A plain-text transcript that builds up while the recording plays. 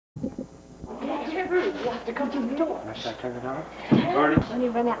You have to come to the door. Should I turn it on? Already? When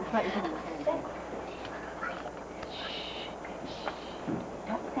you run out in front, you don't say anything.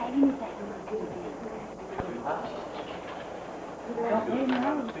 Don't say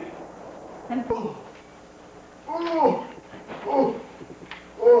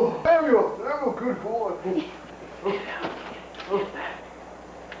Samuel, Samuel, good boy.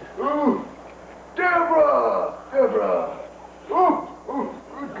 Deborah, Deborah.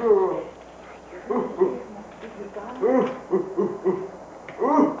 Good girl.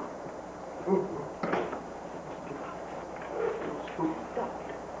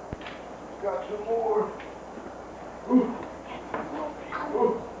 Got some more.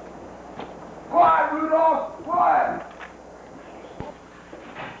 Quiet, Rudolph, quiet.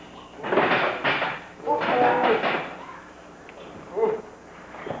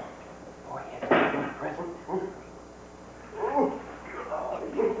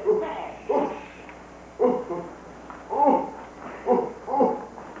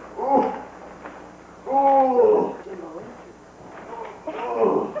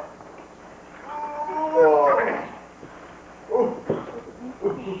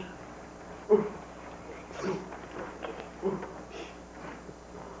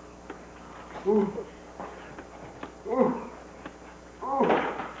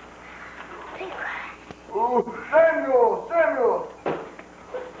 Samuel, Samuel.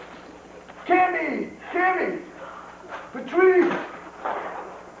 Kenny, Kenny. Patrice.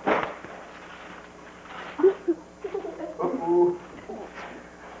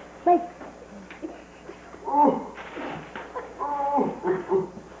 Wait.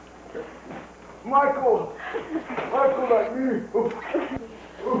 Michael, Michael like me.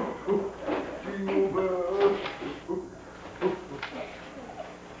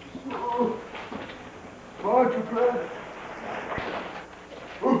 Aren't you glad?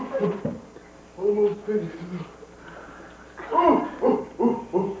 Almost finished.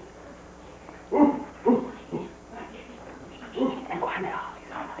 Quiet now.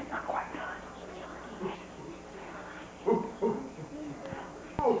 He's all right. Not quite done.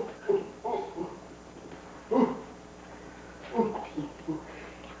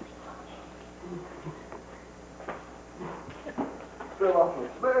 Fell off my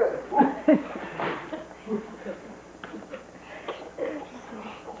bed.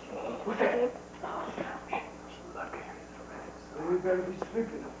 What's that? You better be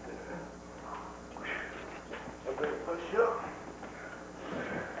sleeping up there. I better push up.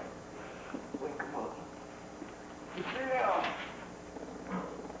 Wake him up. Sit down.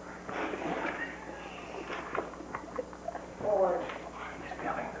 All right. He's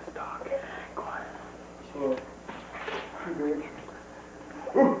feeling this dog. Quiet. Too big.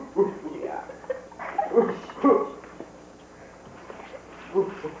 Yeah.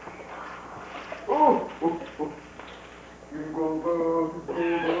 You go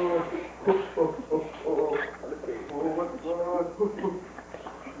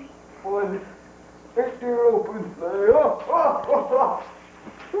boy, take your open say.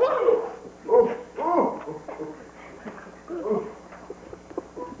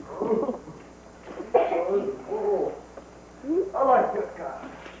 I like that guy.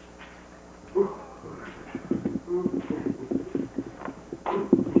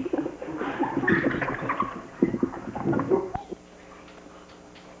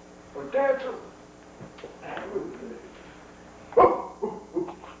 Dancer.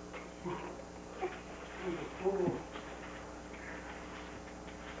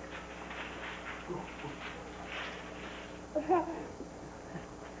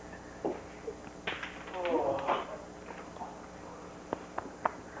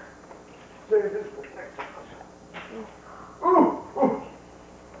 Say this for next time.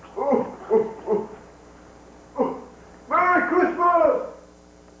 Merry Christmas!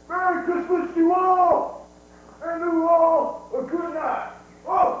 Merry Christmas to you all! And to you all, a good night!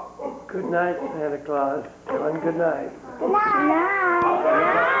 Good night, Santa Claus. One good night. Good night.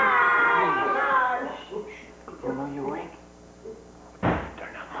 You know you're awake.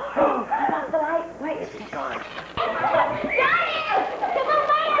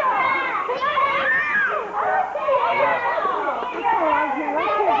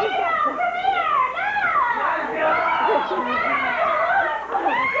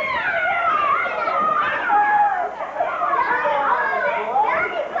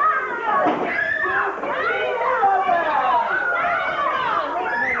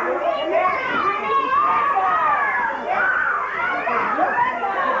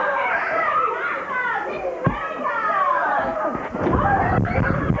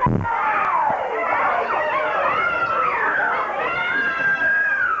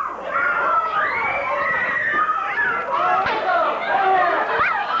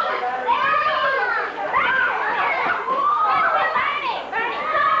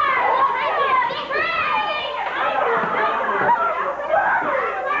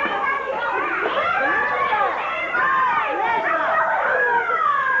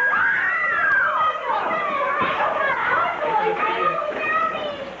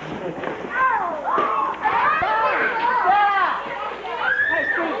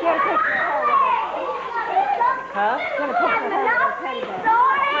 Huh? Gonna put your hand on the teddy bear.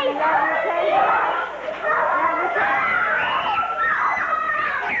 Honey, love your teddy bear.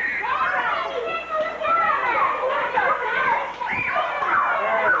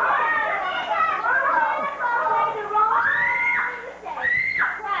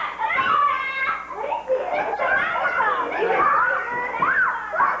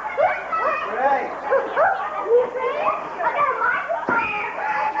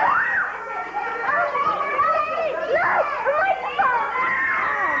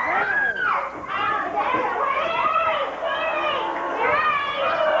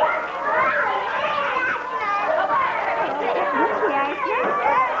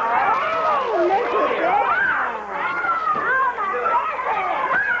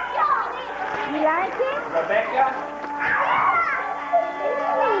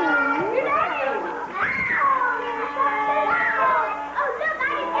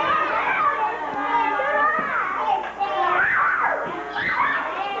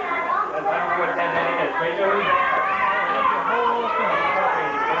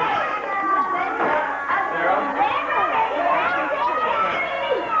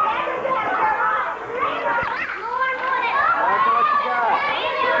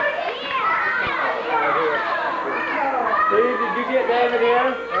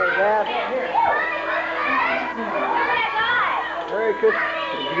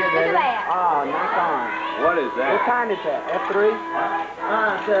 What is that? What kind is that? F3?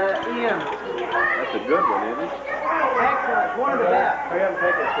 It's EM. That's a good one, isn't it? Excellent. It's one of the best. We haven't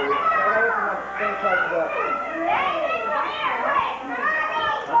taken it, Steve.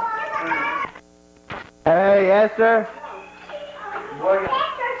 Hey, Esther.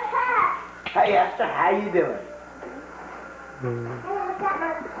 Hey, Esther, how you doing?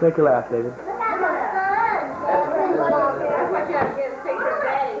 Take a laugh, David.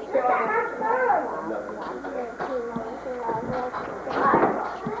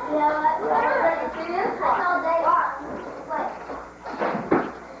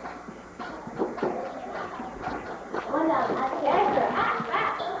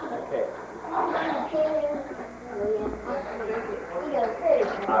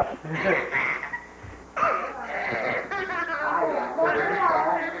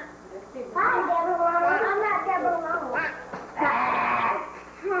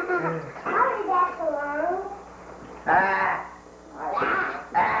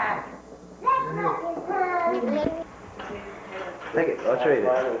 Take it. I'll show you this.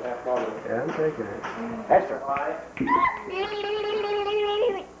 Yeah, I'm taking it. Esther.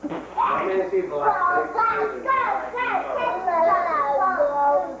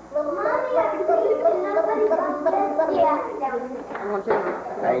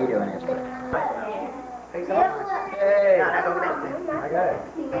 How you doing, Esther? Hey. I got it.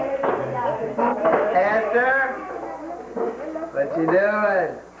 Esther? What you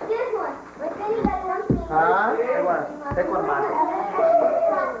doing? Huh? Take one of mine.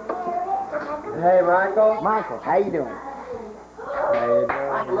 Hey, Michael. Michael, how you doing? How you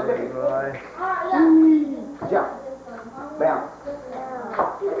doing, big boy? Jump. Bounce.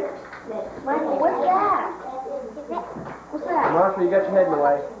 Michael, what's that? What's that? Marshall, you got your head in the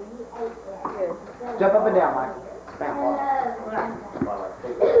way. Jump up and down, Michael. Bounce.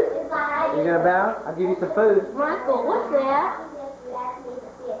 You gonna bounce? I'll give you some food. Michael, what's that?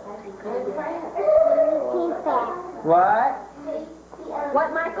 What?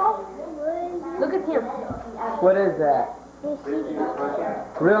 What, Michael? Look at him. What is that?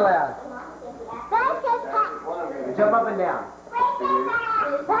 Real loud. Jump up and down.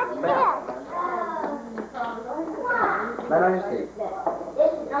 Bounce. Right on your seat.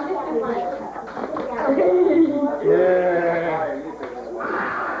 Yeah.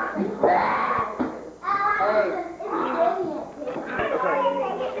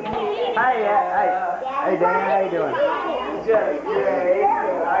 Hey, Dan, how you doing? Just great.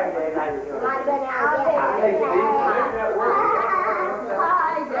 Hi, Dan, how you doing?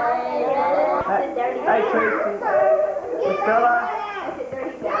 Hey, Tracy. Priscilla.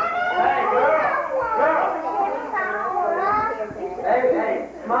 Hey, girl. Hey,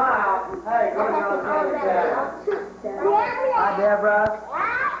 smile. Hey, go down. Hi, Deborah.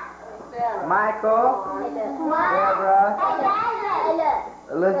 Michael. Deborah.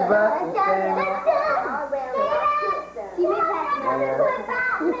 Elizabeth. And Samuel.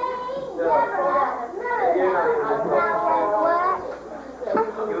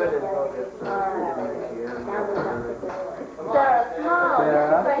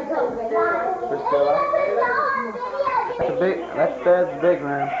 Priscilla. That's big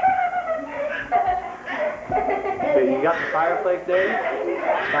room. Okay, you got the fireplace, Dave?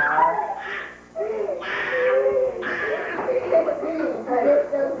 Fire.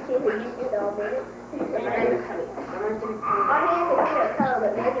 Everybody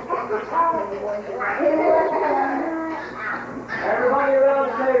around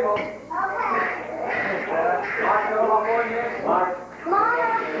the table. Mark, no more than this. Mark.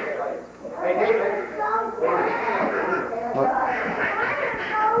 Hey, David.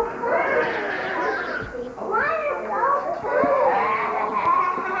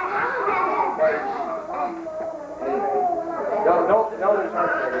 Don't let her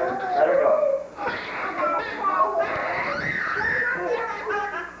let her go.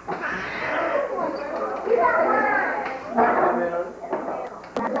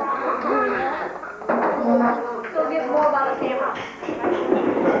 So get more about the camera.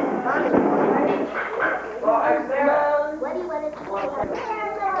 Well, hey, Sarah. What do you want to do?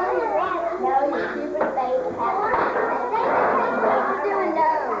 No, you stupid face. What you doing, no?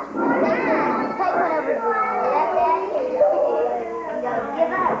 Take one over here. You gotta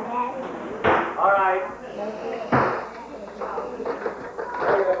give up, Daddy. All right.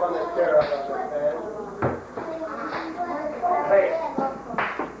 Hurry up on that chair up on that bed. Hey.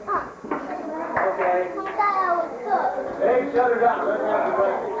 Okay. Hey, shut her down. Let me have the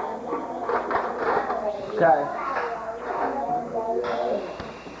breakfast. Okay.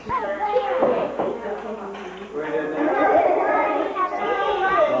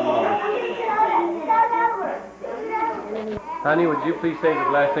 Honey, would you please say the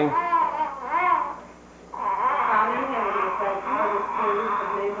blessing?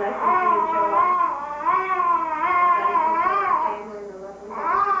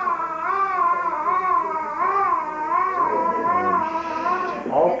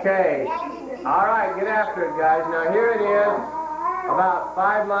 Okay. All right, get after it, guys. Now here it is, about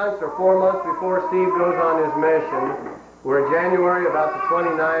 5 months or 4 months before Steve goes on his mission. We're January, about the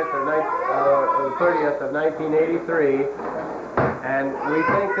 29th or the 30th of 1983, and we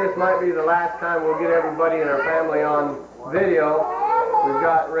think this might be the last time we'll get everybody in our family on video. We've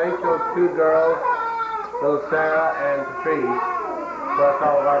got Rachel's 2 girls, so Sarah and Patrice, plus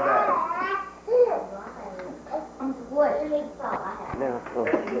all of our bags.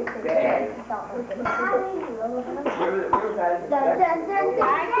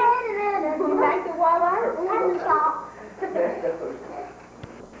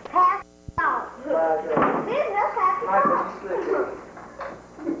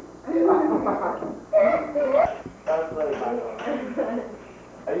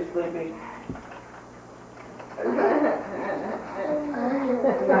 Are you sleepy?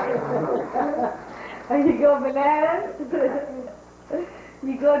 Are you going bananas?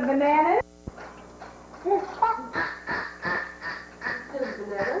 You going bananas?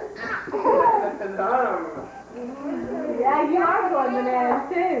 Yeah, you are going bananas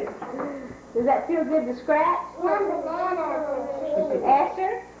too. Does that feel good to scratch?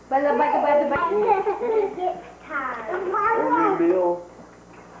 Asher? Every meal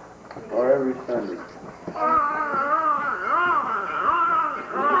or every Sunday?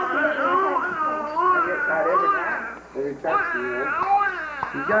 Every Saturday,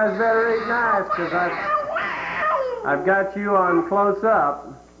 You guys better eat nice, because I've got you on close up.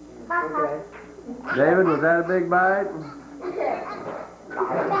 Okay. David, was that a big bite?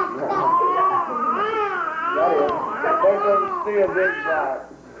 They're going to see a big bite.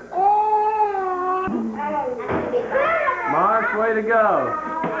 Marsh, way to go.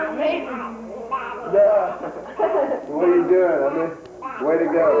 What are you doing? I mean, way to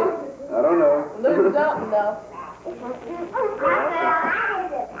go. I don't know. Lose something though.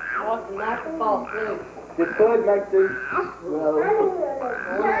 Want to knock the ball through. It could make this. Well,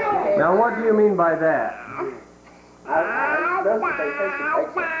 Now, what do you mean by that? that's what they take to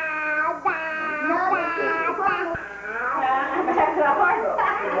take it.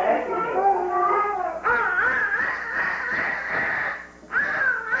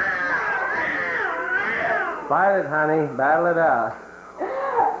 Fight it, honey. Battle it out.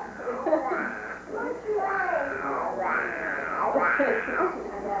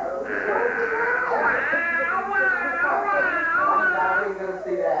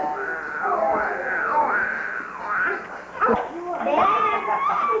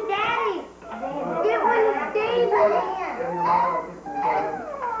 Daddy, get one of Steve's.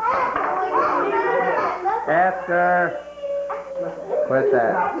 Esther. What's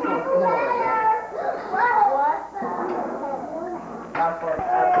that?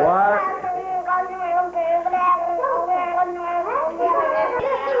 What?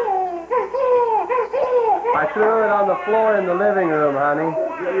 I threw it on the floor in the living room, honey.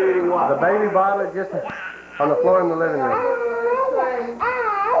 The baby bottle is just on the floor in the living room.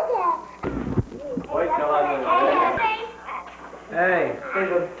 Wait till I Hey,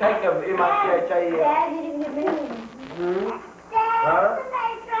 Take a M-I-C-H-A-E. Dad, you didn't give me any. Huh?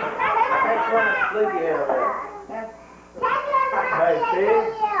 That's one of Sleepyhead over there. Hey, Steve?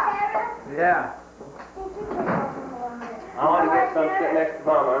 Yeah. I want to get some sit next to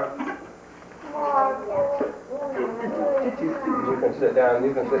Mama. You can sit down.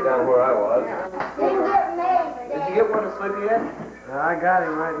 You can sit down where I was. Did you get one of Sleepyhead? I got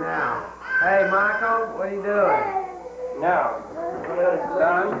him right now. Hey, Michael, what are you doing? Now,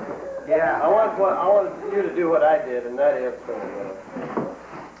 son, Yeah. I want you to do what I did, and that is,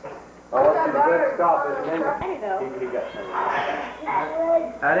 I want you to just stop it, and then he got something.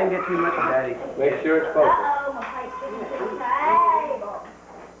 I didn't get too much, Daddy. Make sure it's focused.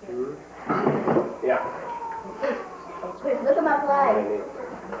 Yeah. Look at my flag.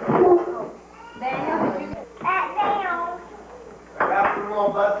 I got some more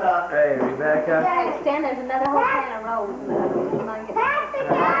butter. Hey, Rebecca. Hey, Stan, there's another whole can of rolls.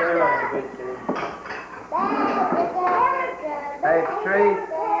 Hey, Patrice.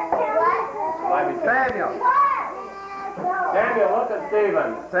 Samuel. Samuel, look at Stephen.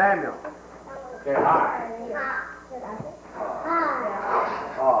 Samuel. Say hi.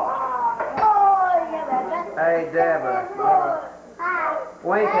 Hey, Deborah.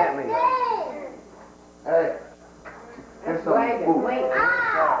 Wink at me. Hey. Here's some food.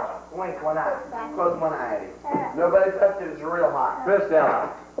 Wink one eye. Close one eye at him. Nobody touched it. It's real hot. Priscilla.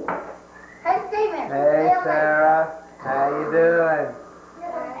 Hey, Stephen. Hey, Sarah. How you doing?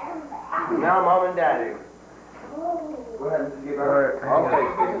 Now Mom and Daddy. Go ahead and give Or, her. hang on. Okay.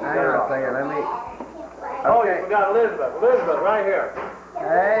 Hang on a second. Let me. Oh, you forgot Elizabeth. Elizabeth, right here.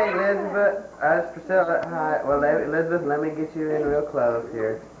 Hey, Elizabeth. That's Priscilla. Hi. Well, Elizabeth, let me get you in real close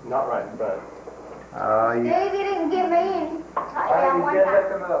here. Not right in front. Oh, you. Dave, you didn't give me any. Hey, you get that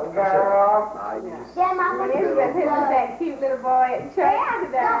come up, girl. Yeah, my Elizabeth, who's that cute little boy at church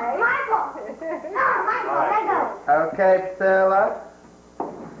today? Michael. No, Michael, let go. Okay, Priscilla.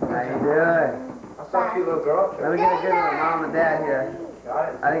 How you doing? I saw a cute little girl. Let me get a good one with Mom and Dad here. Got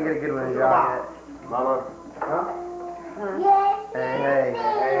it. I didn't get a good one with y'all yet. Mama. Huh? Yes. Hey, Hey,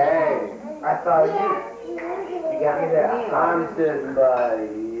 hey. I saw you. You got me there. I'm sitting by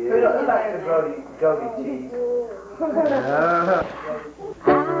Who you. likes the goby cheese?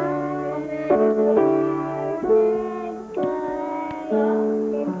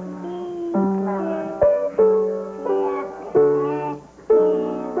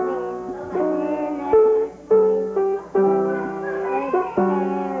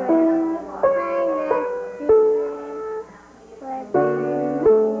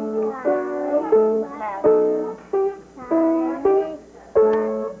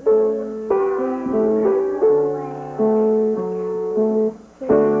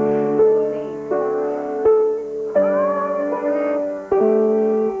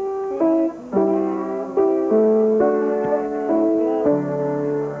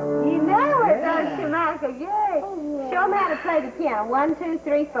 hey. Show them how to play the piano. 1, 2,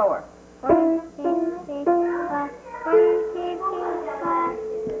 3, 4. 1, 2, 3, 4. 1, 2, 3, 4.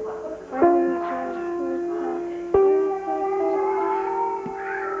 1, 2,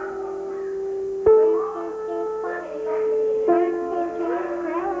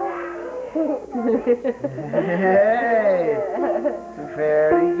 3, 4. Hey,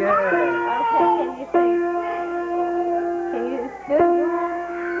 very good. Okay, can you sing? Can you do?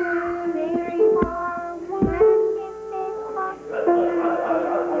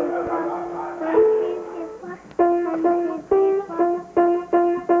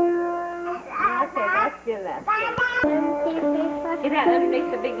 That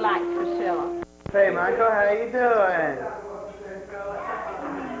makes a big light for Priscilla. Hey, Michael, how you doing?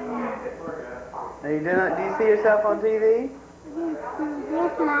 Are you doing? Do you see yourself on TV?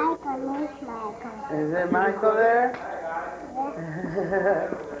 Yes, Michael. Is it Michael there?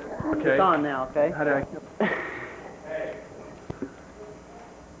 Okay. It's on now, okay? How do I?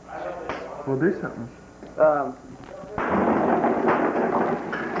 We'll do something.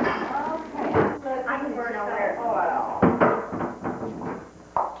 I can burn over there. Oil.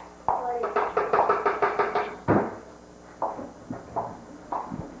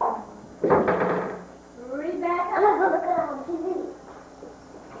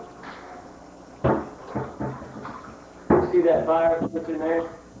 See that fire that's in there?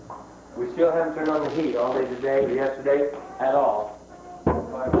 We still haven't turned on the heat all day today or yesterday at all.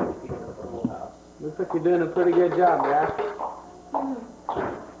 Fire is heating up the whole house. Looks like you're doing a pretty good job, guys.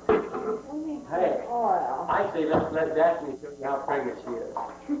 Hey, I say let's let Daphne show you how pregnant she is.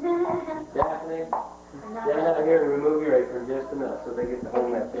 Daphne, stand out here and remove your apron just enough so they get the whole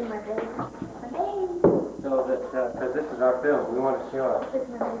mess in. So that because this is our film. We want to show it.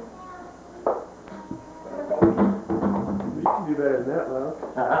 You can do better than that, Love.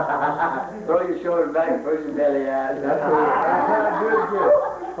 Throw your shoulders back and push your belly out. That's good, good.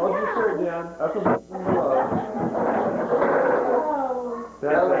 Hold your shirt down. Up above and below.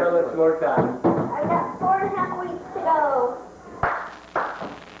 Tell them how much more time. I've got 4.5 weeks to go.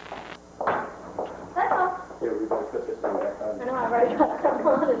 That's all. Here, we're going to put this thing back on. I know I've already got some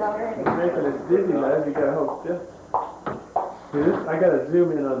on it already. It's making us dizzy, Love. You gotta hold still. See this? I gotta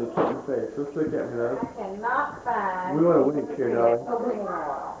zoom in on the kitten's face. Let's look at me, Love. I cannot find. We want to wink here, darling.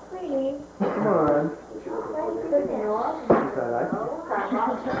 Sweetie. Come on.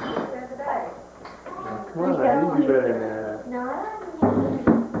 Come on, you do better than that. No.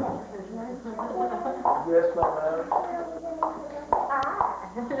 Yes, my love.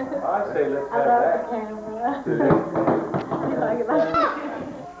 I say let's have that.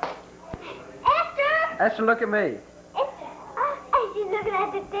 Esther! Esther, look at me. She's looking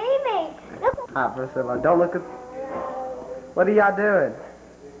at the TV. Look Hi, Priscilla. Don't look at... What are y'all doing?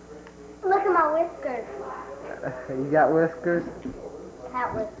 at my whiskers. You got whiskers?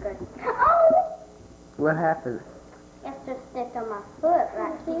 Hat whiskers. Oh! What happened? Esther stepped on my foot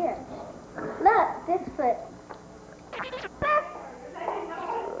right here. Look, this foot.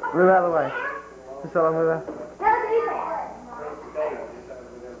 Move out of the way. Priscilla, move out. Don't do that.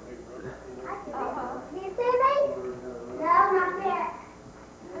 Do you see me? No, not yet.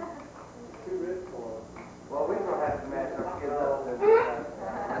 Well, we don't have to match our kids up to Do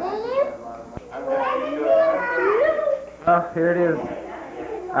you? Oh, here it is.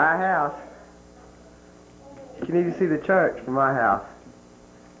 Our house. You can even see the church from my house.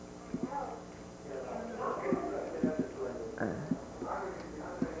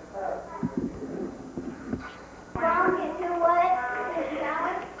 Don't get too wet.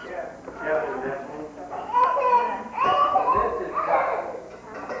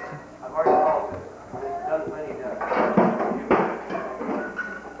 I've already called it. It's done plenty done.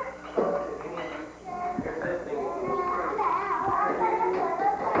 Here's this thing.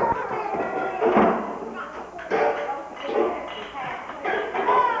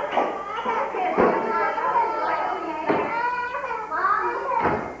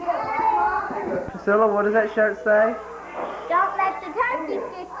 Priscilla, what does that shirt say? Don't let the turkey get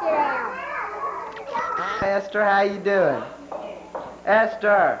you down. Esther, how you doing?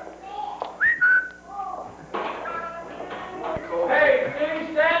 Esther! Hey, Steve,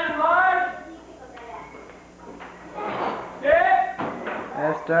 stand in line. Sit.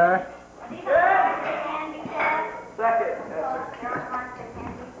 Esther? Second.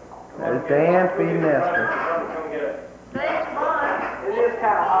 There's Dan feeding Esther. It is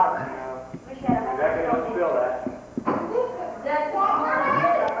kind of hot right now. Rebecca, don't spill that.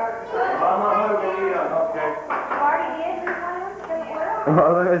 I'm not hungry either. Okay. Oh,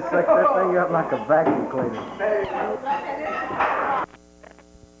 look, it's like that thing up like a vacuum cleaner.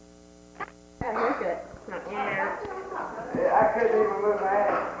 I couldn't even move my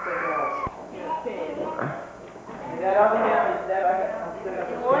hand. That other hand is that I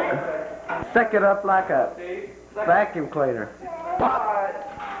got. Stick it up like a vacuum cleaner.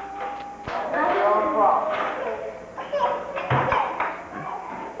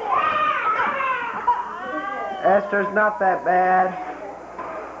 Esther's not that bad.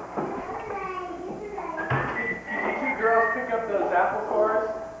 Did you girls pick up those apples for us?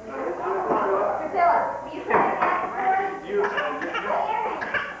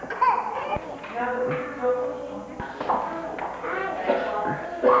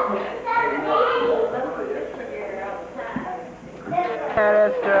 Hey,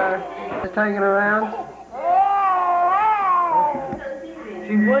 Esther. Just hanging around?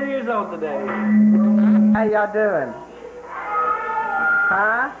 She's 1 year old today. How y'all doing?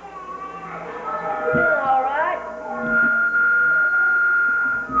 Huh? All right.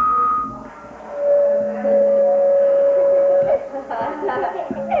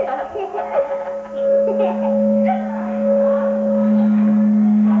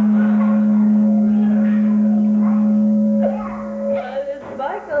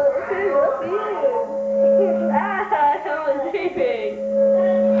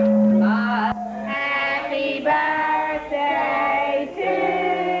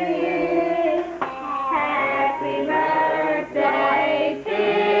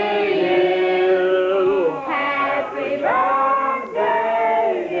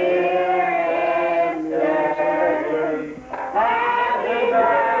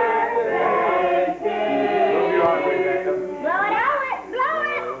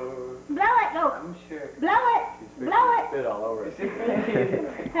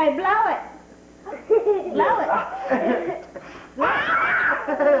 Hey, blow it. Blow it.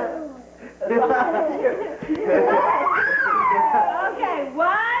 Okay,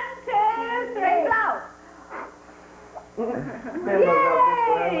 1, 2, 3, blow.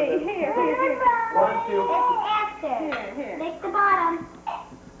 Yay! Here. 1, 2. After. Here. Lick the bottom.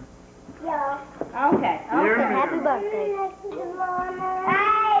 Yeah. Okay. Happy birthday. Hey,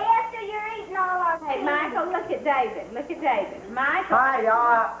 Esther, you're eating all our Hey, Michael, look at David. Michael. Hi,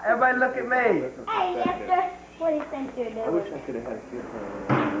 y'all. Everybody look at me. Hey, Esther, what do you think you're doing? I wish I could have had a kid.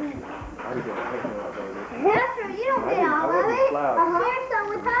 I'd have got a picture of it. Esther, you don't get all of it. Share some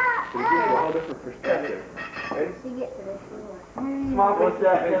with her. It gives you a whole different perspective. Ready? She gets to this one. Small, what's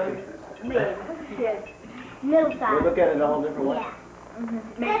that, Kevin? Middle size. We'll look at it a whole different way. Yeah.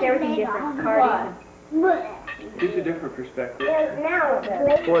 Makes everything different. Cardi. Gives you a different perspective. Now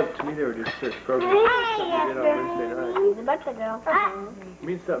it's Well, to me, they were just church programs. Hey, You did on Wednesday night. She's a birthday girl. It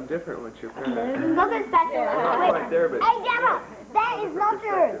means something different with your parents. Look at that. Not quite there, but Hey, Gemma, that is not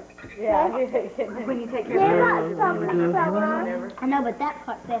yours. Yeah. When you take care of I know, but that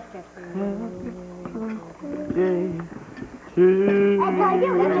part's after.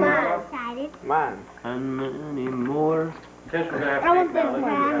 That's mine. mine. And many more. Since we're gonna have I want this one.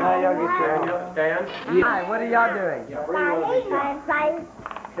 Now y'all get stand. Hi, what are y'all doing? Fine.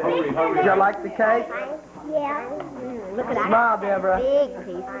 Did y'all like the cake? Yeah. Look at that. Smile, Deborah. Big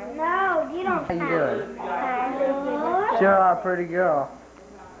piece. No, you don't. How you doing? Sure are a pretty girl.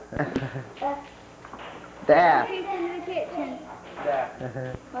 Dad. He's in the kitchen.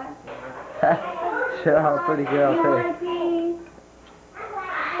 Sure are a pretty girl, You too. want a piece?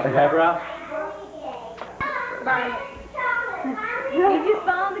 Deborah? You just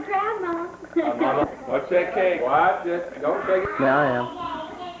follow the crowd, Mama. Mama, watch that cake. Watch it. Don't shake it. Yeah, I am.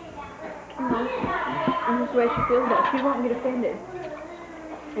 I'm just the way she feels about it. She won't get offended.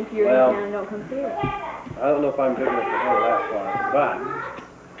 If you're Well, in town and don't come see her. I don't know if I'm big enough to handle that far, but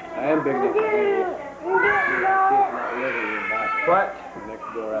I am big enough to handle What? next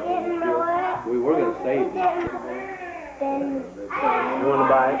door out in the field. We were going to save it. You want to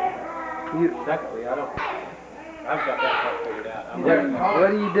buy it? Secondly, I don't. I've got that part figured out. What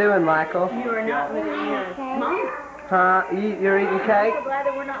are you doing, Michael? You are not living near Mom. Huh? You're eating cake? I'm glad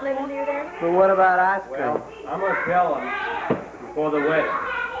that we're not living near there. But what about ice cream? Well, I'm going to tell them before the wedding.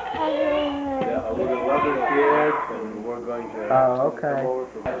 Yeah, we're going to love their kids, and we're going to Oh, okay. come over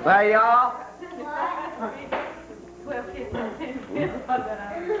for... Hey, y'all. 12 kids and 2 kids.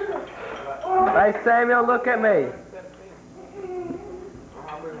 Hey, Samuel, look at me.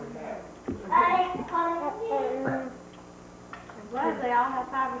 They all have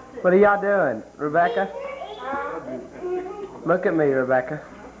 5 or 6. What are y'all doing? Rebecca? Look at me, Rebecca.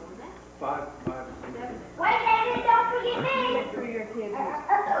 Wait, David, don't forget me.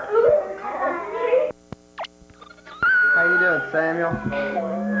 How you doing, Samuel?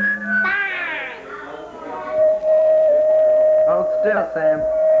 Hold still, Sam.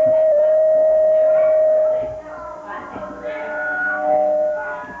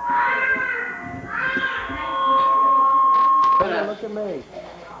 Look at me.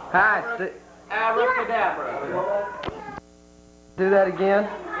 Hi, Abracadabra. do that again.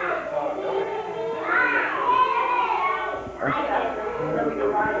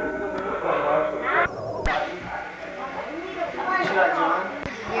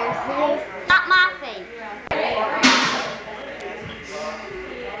 Not my face.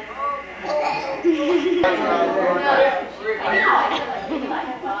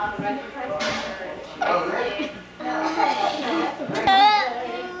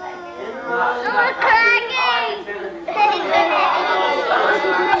 We're cracking.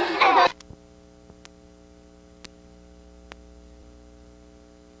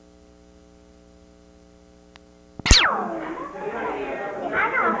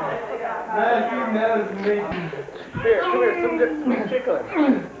 You knows me. Here, come here, some chicken.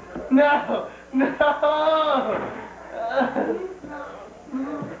 No, no.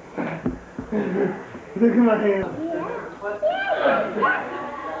 Look at my hand.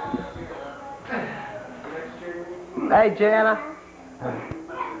 Hey, Jana.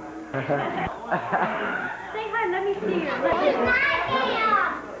 Say hi, let me see you.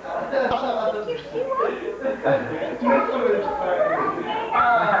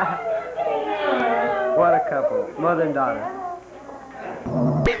 What a couple, mother and daughter.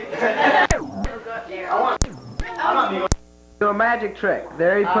 Do a magic trick.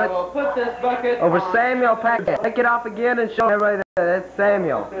 There he I put will put this bucket over on Samuel Packard. Take it off again and show everybody that it's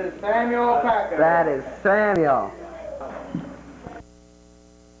Samuel. This is Samuel Packard. That is Samuel.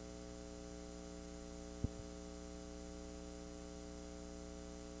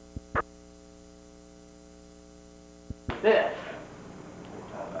 this?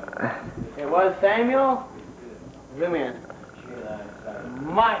 It was Samuel. Zoom in.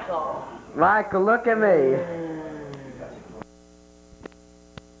 Michael. Michael, look at me.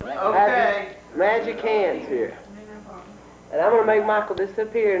 Okay. Magic hands here. And I'm going to make Michael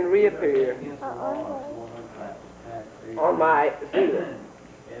disappear and reappear on my finger.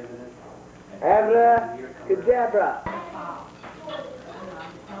 Abracadabra.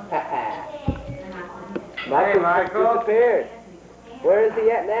 Michael disappeared. Where is he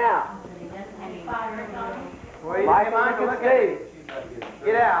at now? Where Michael and Steve.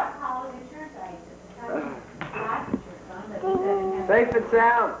 Get out. Safe and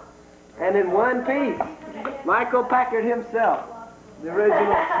sound. And in one piece. Michael Packard himself. The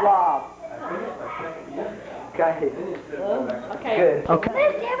original slob. Okay. Okay. Good. Okay.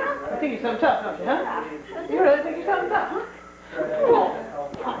 I think you're something tough, don't you, huh? You really think you're something tough, huh?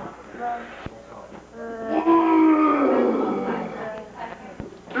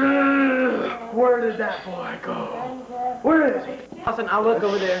 Where did that boy go? Where is he? Listen, I'll look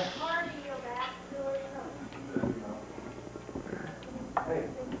over there.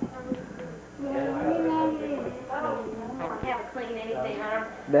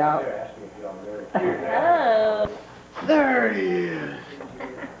 Now, Oh. There he is.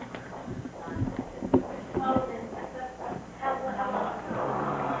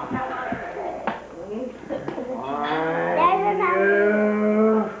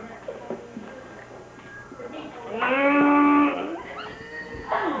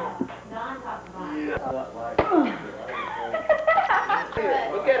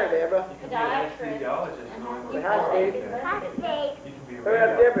 Look at her, Deborah. Say hi, Steve. Hurry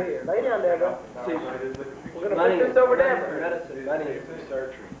up, Deborah here. Lay down, Deborah. We're going to put this over Deborah. Medicine, money is in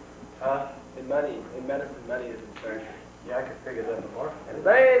surgery. Huh? In medicine, money is in surgery. Yeah, I can figure that tomorrow. And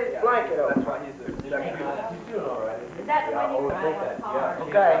lay his blanket over. That's why he's a He's doing all right. Is that the Yeah, I one you always think tried? that. Yeah.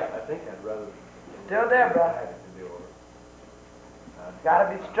 Okay. I think I'd rather Tell Deborah. have to deal with it.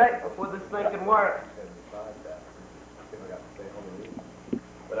 Gotta be straight before this thing can work. 75 that. I think I got to stay home and eat.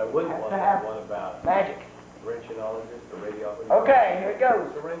 But I wouldn't Have want to that have one about magic. wrenchinologist or radiologist. Okay, here it goes.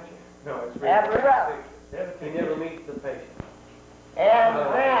 It's a wrenching. No, it's Abracadabra. He never meets the patient. And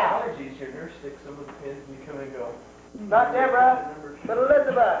now. Allergies, your nurse sticks some of the pins and you come and go. Not Deborah, but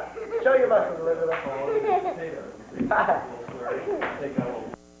Elizabeth. Show your muscles, Elizabeth.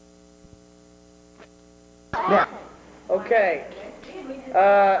 now, Okay.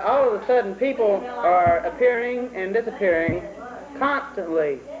 All of a sudden, people are appearing and disappearing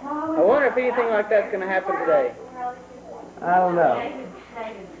constantly. I wonder if anything like that's going to happen today. I don't know.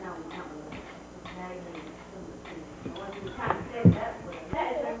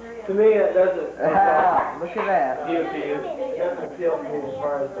 To me, it doesn't Look at that. appeal to you. It doesn't appeal to me as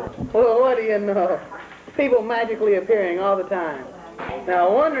far as the... Well, what do you know? People magically appearing all the time. Now,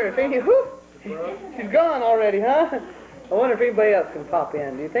 I wonder if any... Whew, she's gone already, huh? I wonder if anybody else can pop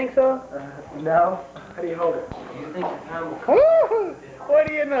in. Do you think so? No. How do you hold it? Do you think the time will come? Woo! What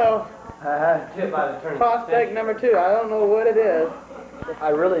do you know? Just by the turn of Prospect number 2. I don't know what it is. I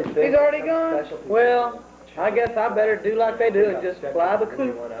really think... He's already gone? Well, I guess I better do like they do and just fly the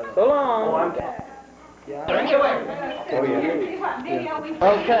coop. So long.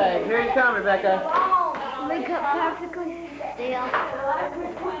 Okay, here you come, Rebecca. Wake up perfectly still.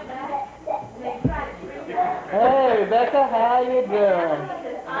 Hey, Rebecca, how you doing?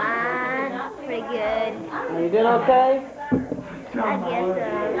 Fine. Pretty good. You doing okay? I guess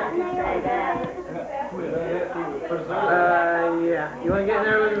Yeah. You want to get in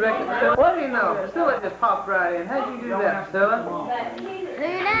there with Rebecca? Priscilla? What do you know? Priscilla just popped right in. How'd you do that, Priscilla?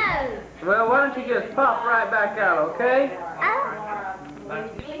 Who knows? Well, why don't you just pop right back out, okay? Oh.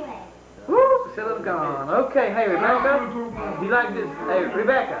 Woo, Priscilla's gone. Okay, hey, Rebecca, do you like this? Hey,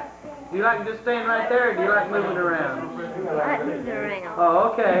 Rebecca, do you like just staying right there, or do you like moving around? I moved around.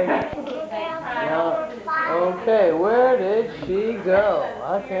 Oh, okay. Okay, where did she go?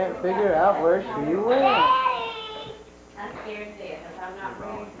 I can't figure out where she went.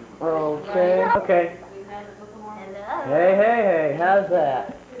 Okay. Okay. Hey, hey, hey, how's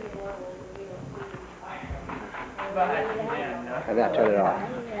that? I gotta turn it off.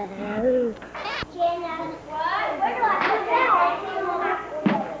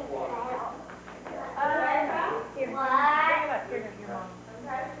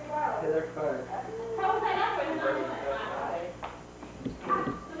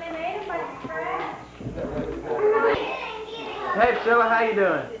 Hey, Priscilla, how you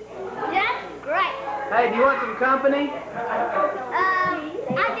doing? That's great. Hey, do you want some company? I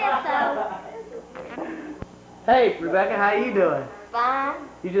guess so. Hey, Rebecca, how you doing? Fine.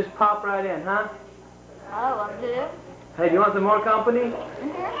 You just pop right in, huh? Oh, I'm good. Hey, do you want some more company?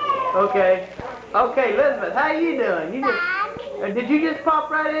 Okay. Okay, Elizabeth, how you doing? You just, did you just pop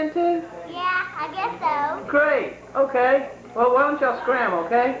right in too? Yeah, I guess so. Great. Okay. Well, why don't y'all scram,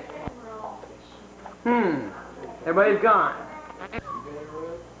 okay? Everybody's gone.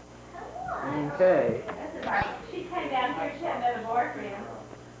 Okay. She came down here, she had another boyfriend.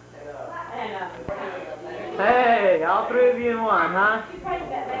 And, Hey, all three of you in one, huh? she paid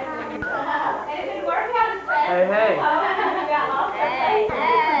that man. And it didn't work out as fast. Hey, hey. Got lost. Hey,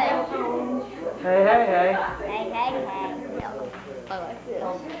 hey. Hey, hey, hey. Hey, hey, hey.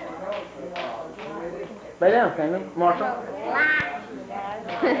 Lay down, Kevin. Marshall.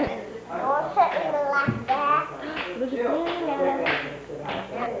 Or something like that.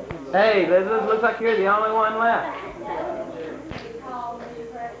 Hey, Elizabeth, looks like you're the only one left.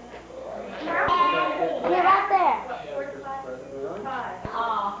 You're right there.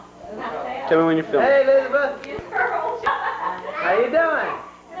 Tell me when you're filming. Hey, Elizabeth. How you doing?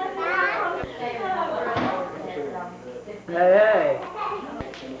 Hey, hey.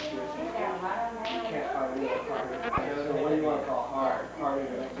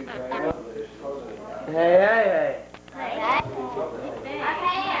 Hey, hey, hey.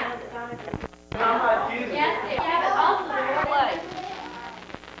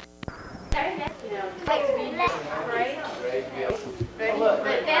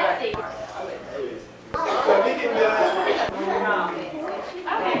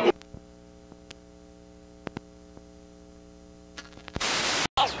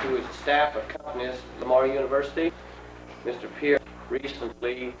 Who is staff accompanist at Lamar University. Mr. Pierre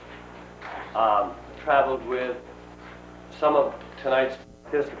recently traveled with some of tonight's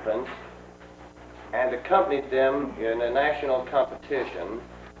participants and accompanied them in a national competition.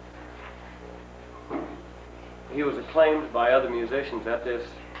 He was acclaimed by other musicians at this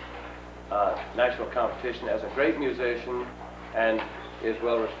national competition as a great musician and is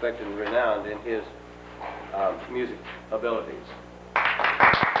well respected and renowned in his music abilities.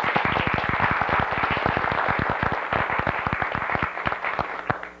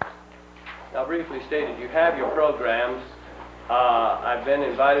 Now, briefly stated, you have your programs. I've been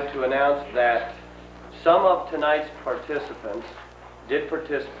invited to announce that some of tonight's participants did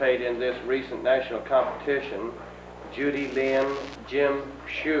participate in this recent national competition. Judy Lin, Jim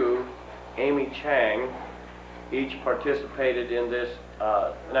Shu, Amy Chang, each participated in this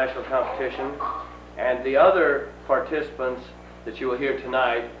national competition. And the other participants that you will hear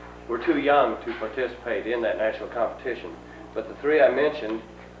tonight were too young to participate in that national competition. But the three I mentioned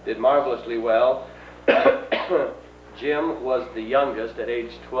did marvelously well. Jim was the youngest at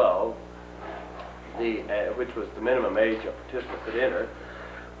age 12, which was the minimum age a participant could enter.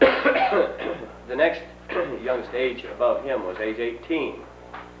 The next youngest age above him was age 18.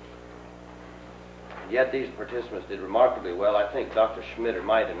 Yet these participants did remarkably well. I think Dr. Schmiter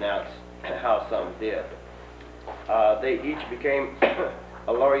might announce how some did. They each became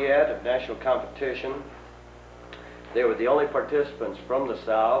a laureate of national competition. They were the only participants from the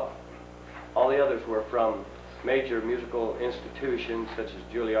South. All the others were from major musical institutions such as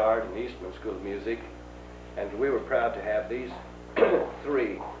Juilliard and Eastman School of Music. And we were proud to have these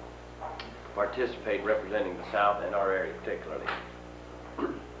three participate representing the South and our area particularly.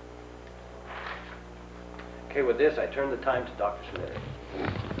 Okay, with this, I turn the time to Dr. Schmiter.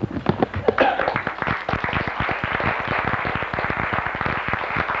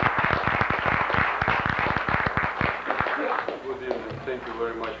 Good evening. Thank you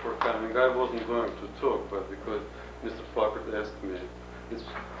very much for coming. I wasn't going to talk, but because Mr. Packard asked me, it's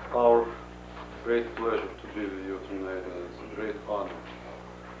our great pleasure to be with you tonight, and it's a great honor.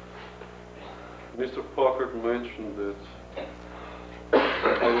 Mr. Packard mentioned that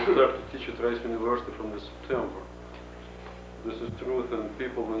I will start to teach at Rice University from this September. This is truth, and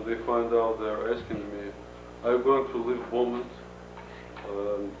people, when they find out, they're asking me, are you going to leave Beaumont?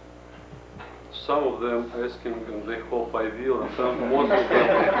 Some of them asking, and they hope I will, and most of them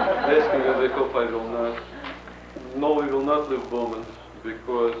asking, and they hope I will not. No, we will not leave Beaumont,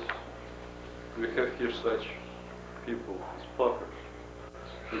 because we have here such people as Packard.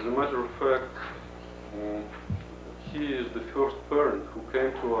 As a matter of fact, he is the first parent who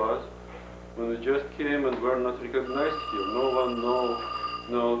came to us when we just came and were not recognized here. No one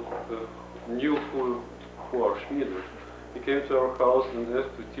knew who are Schmiter. He came to our house and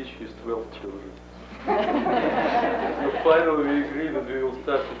asked to teach his 12 children. So finally we agreed that we will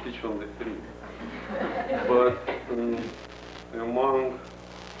start to teach only 3. But among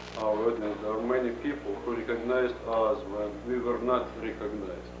our audience there are many people who recognized us when we were not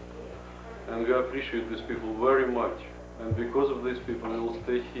recognized. And we appreciate these people very much. And because of these people we will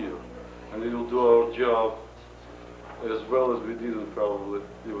stay here. And we will do our job as well as we didn't, probably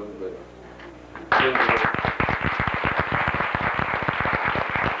even better. Thank you.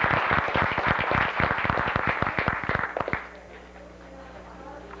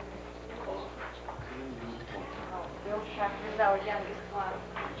 Bill Schachter is our youngest class.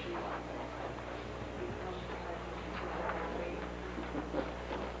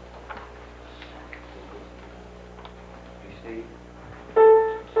 Steve?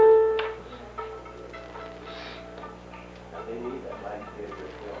 They need that light to get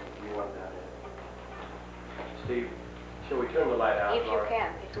you want that in. Steve, shall we turn the light out? If you Laura?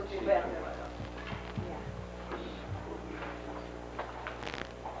 can, it would be Steve, better. turn the light out.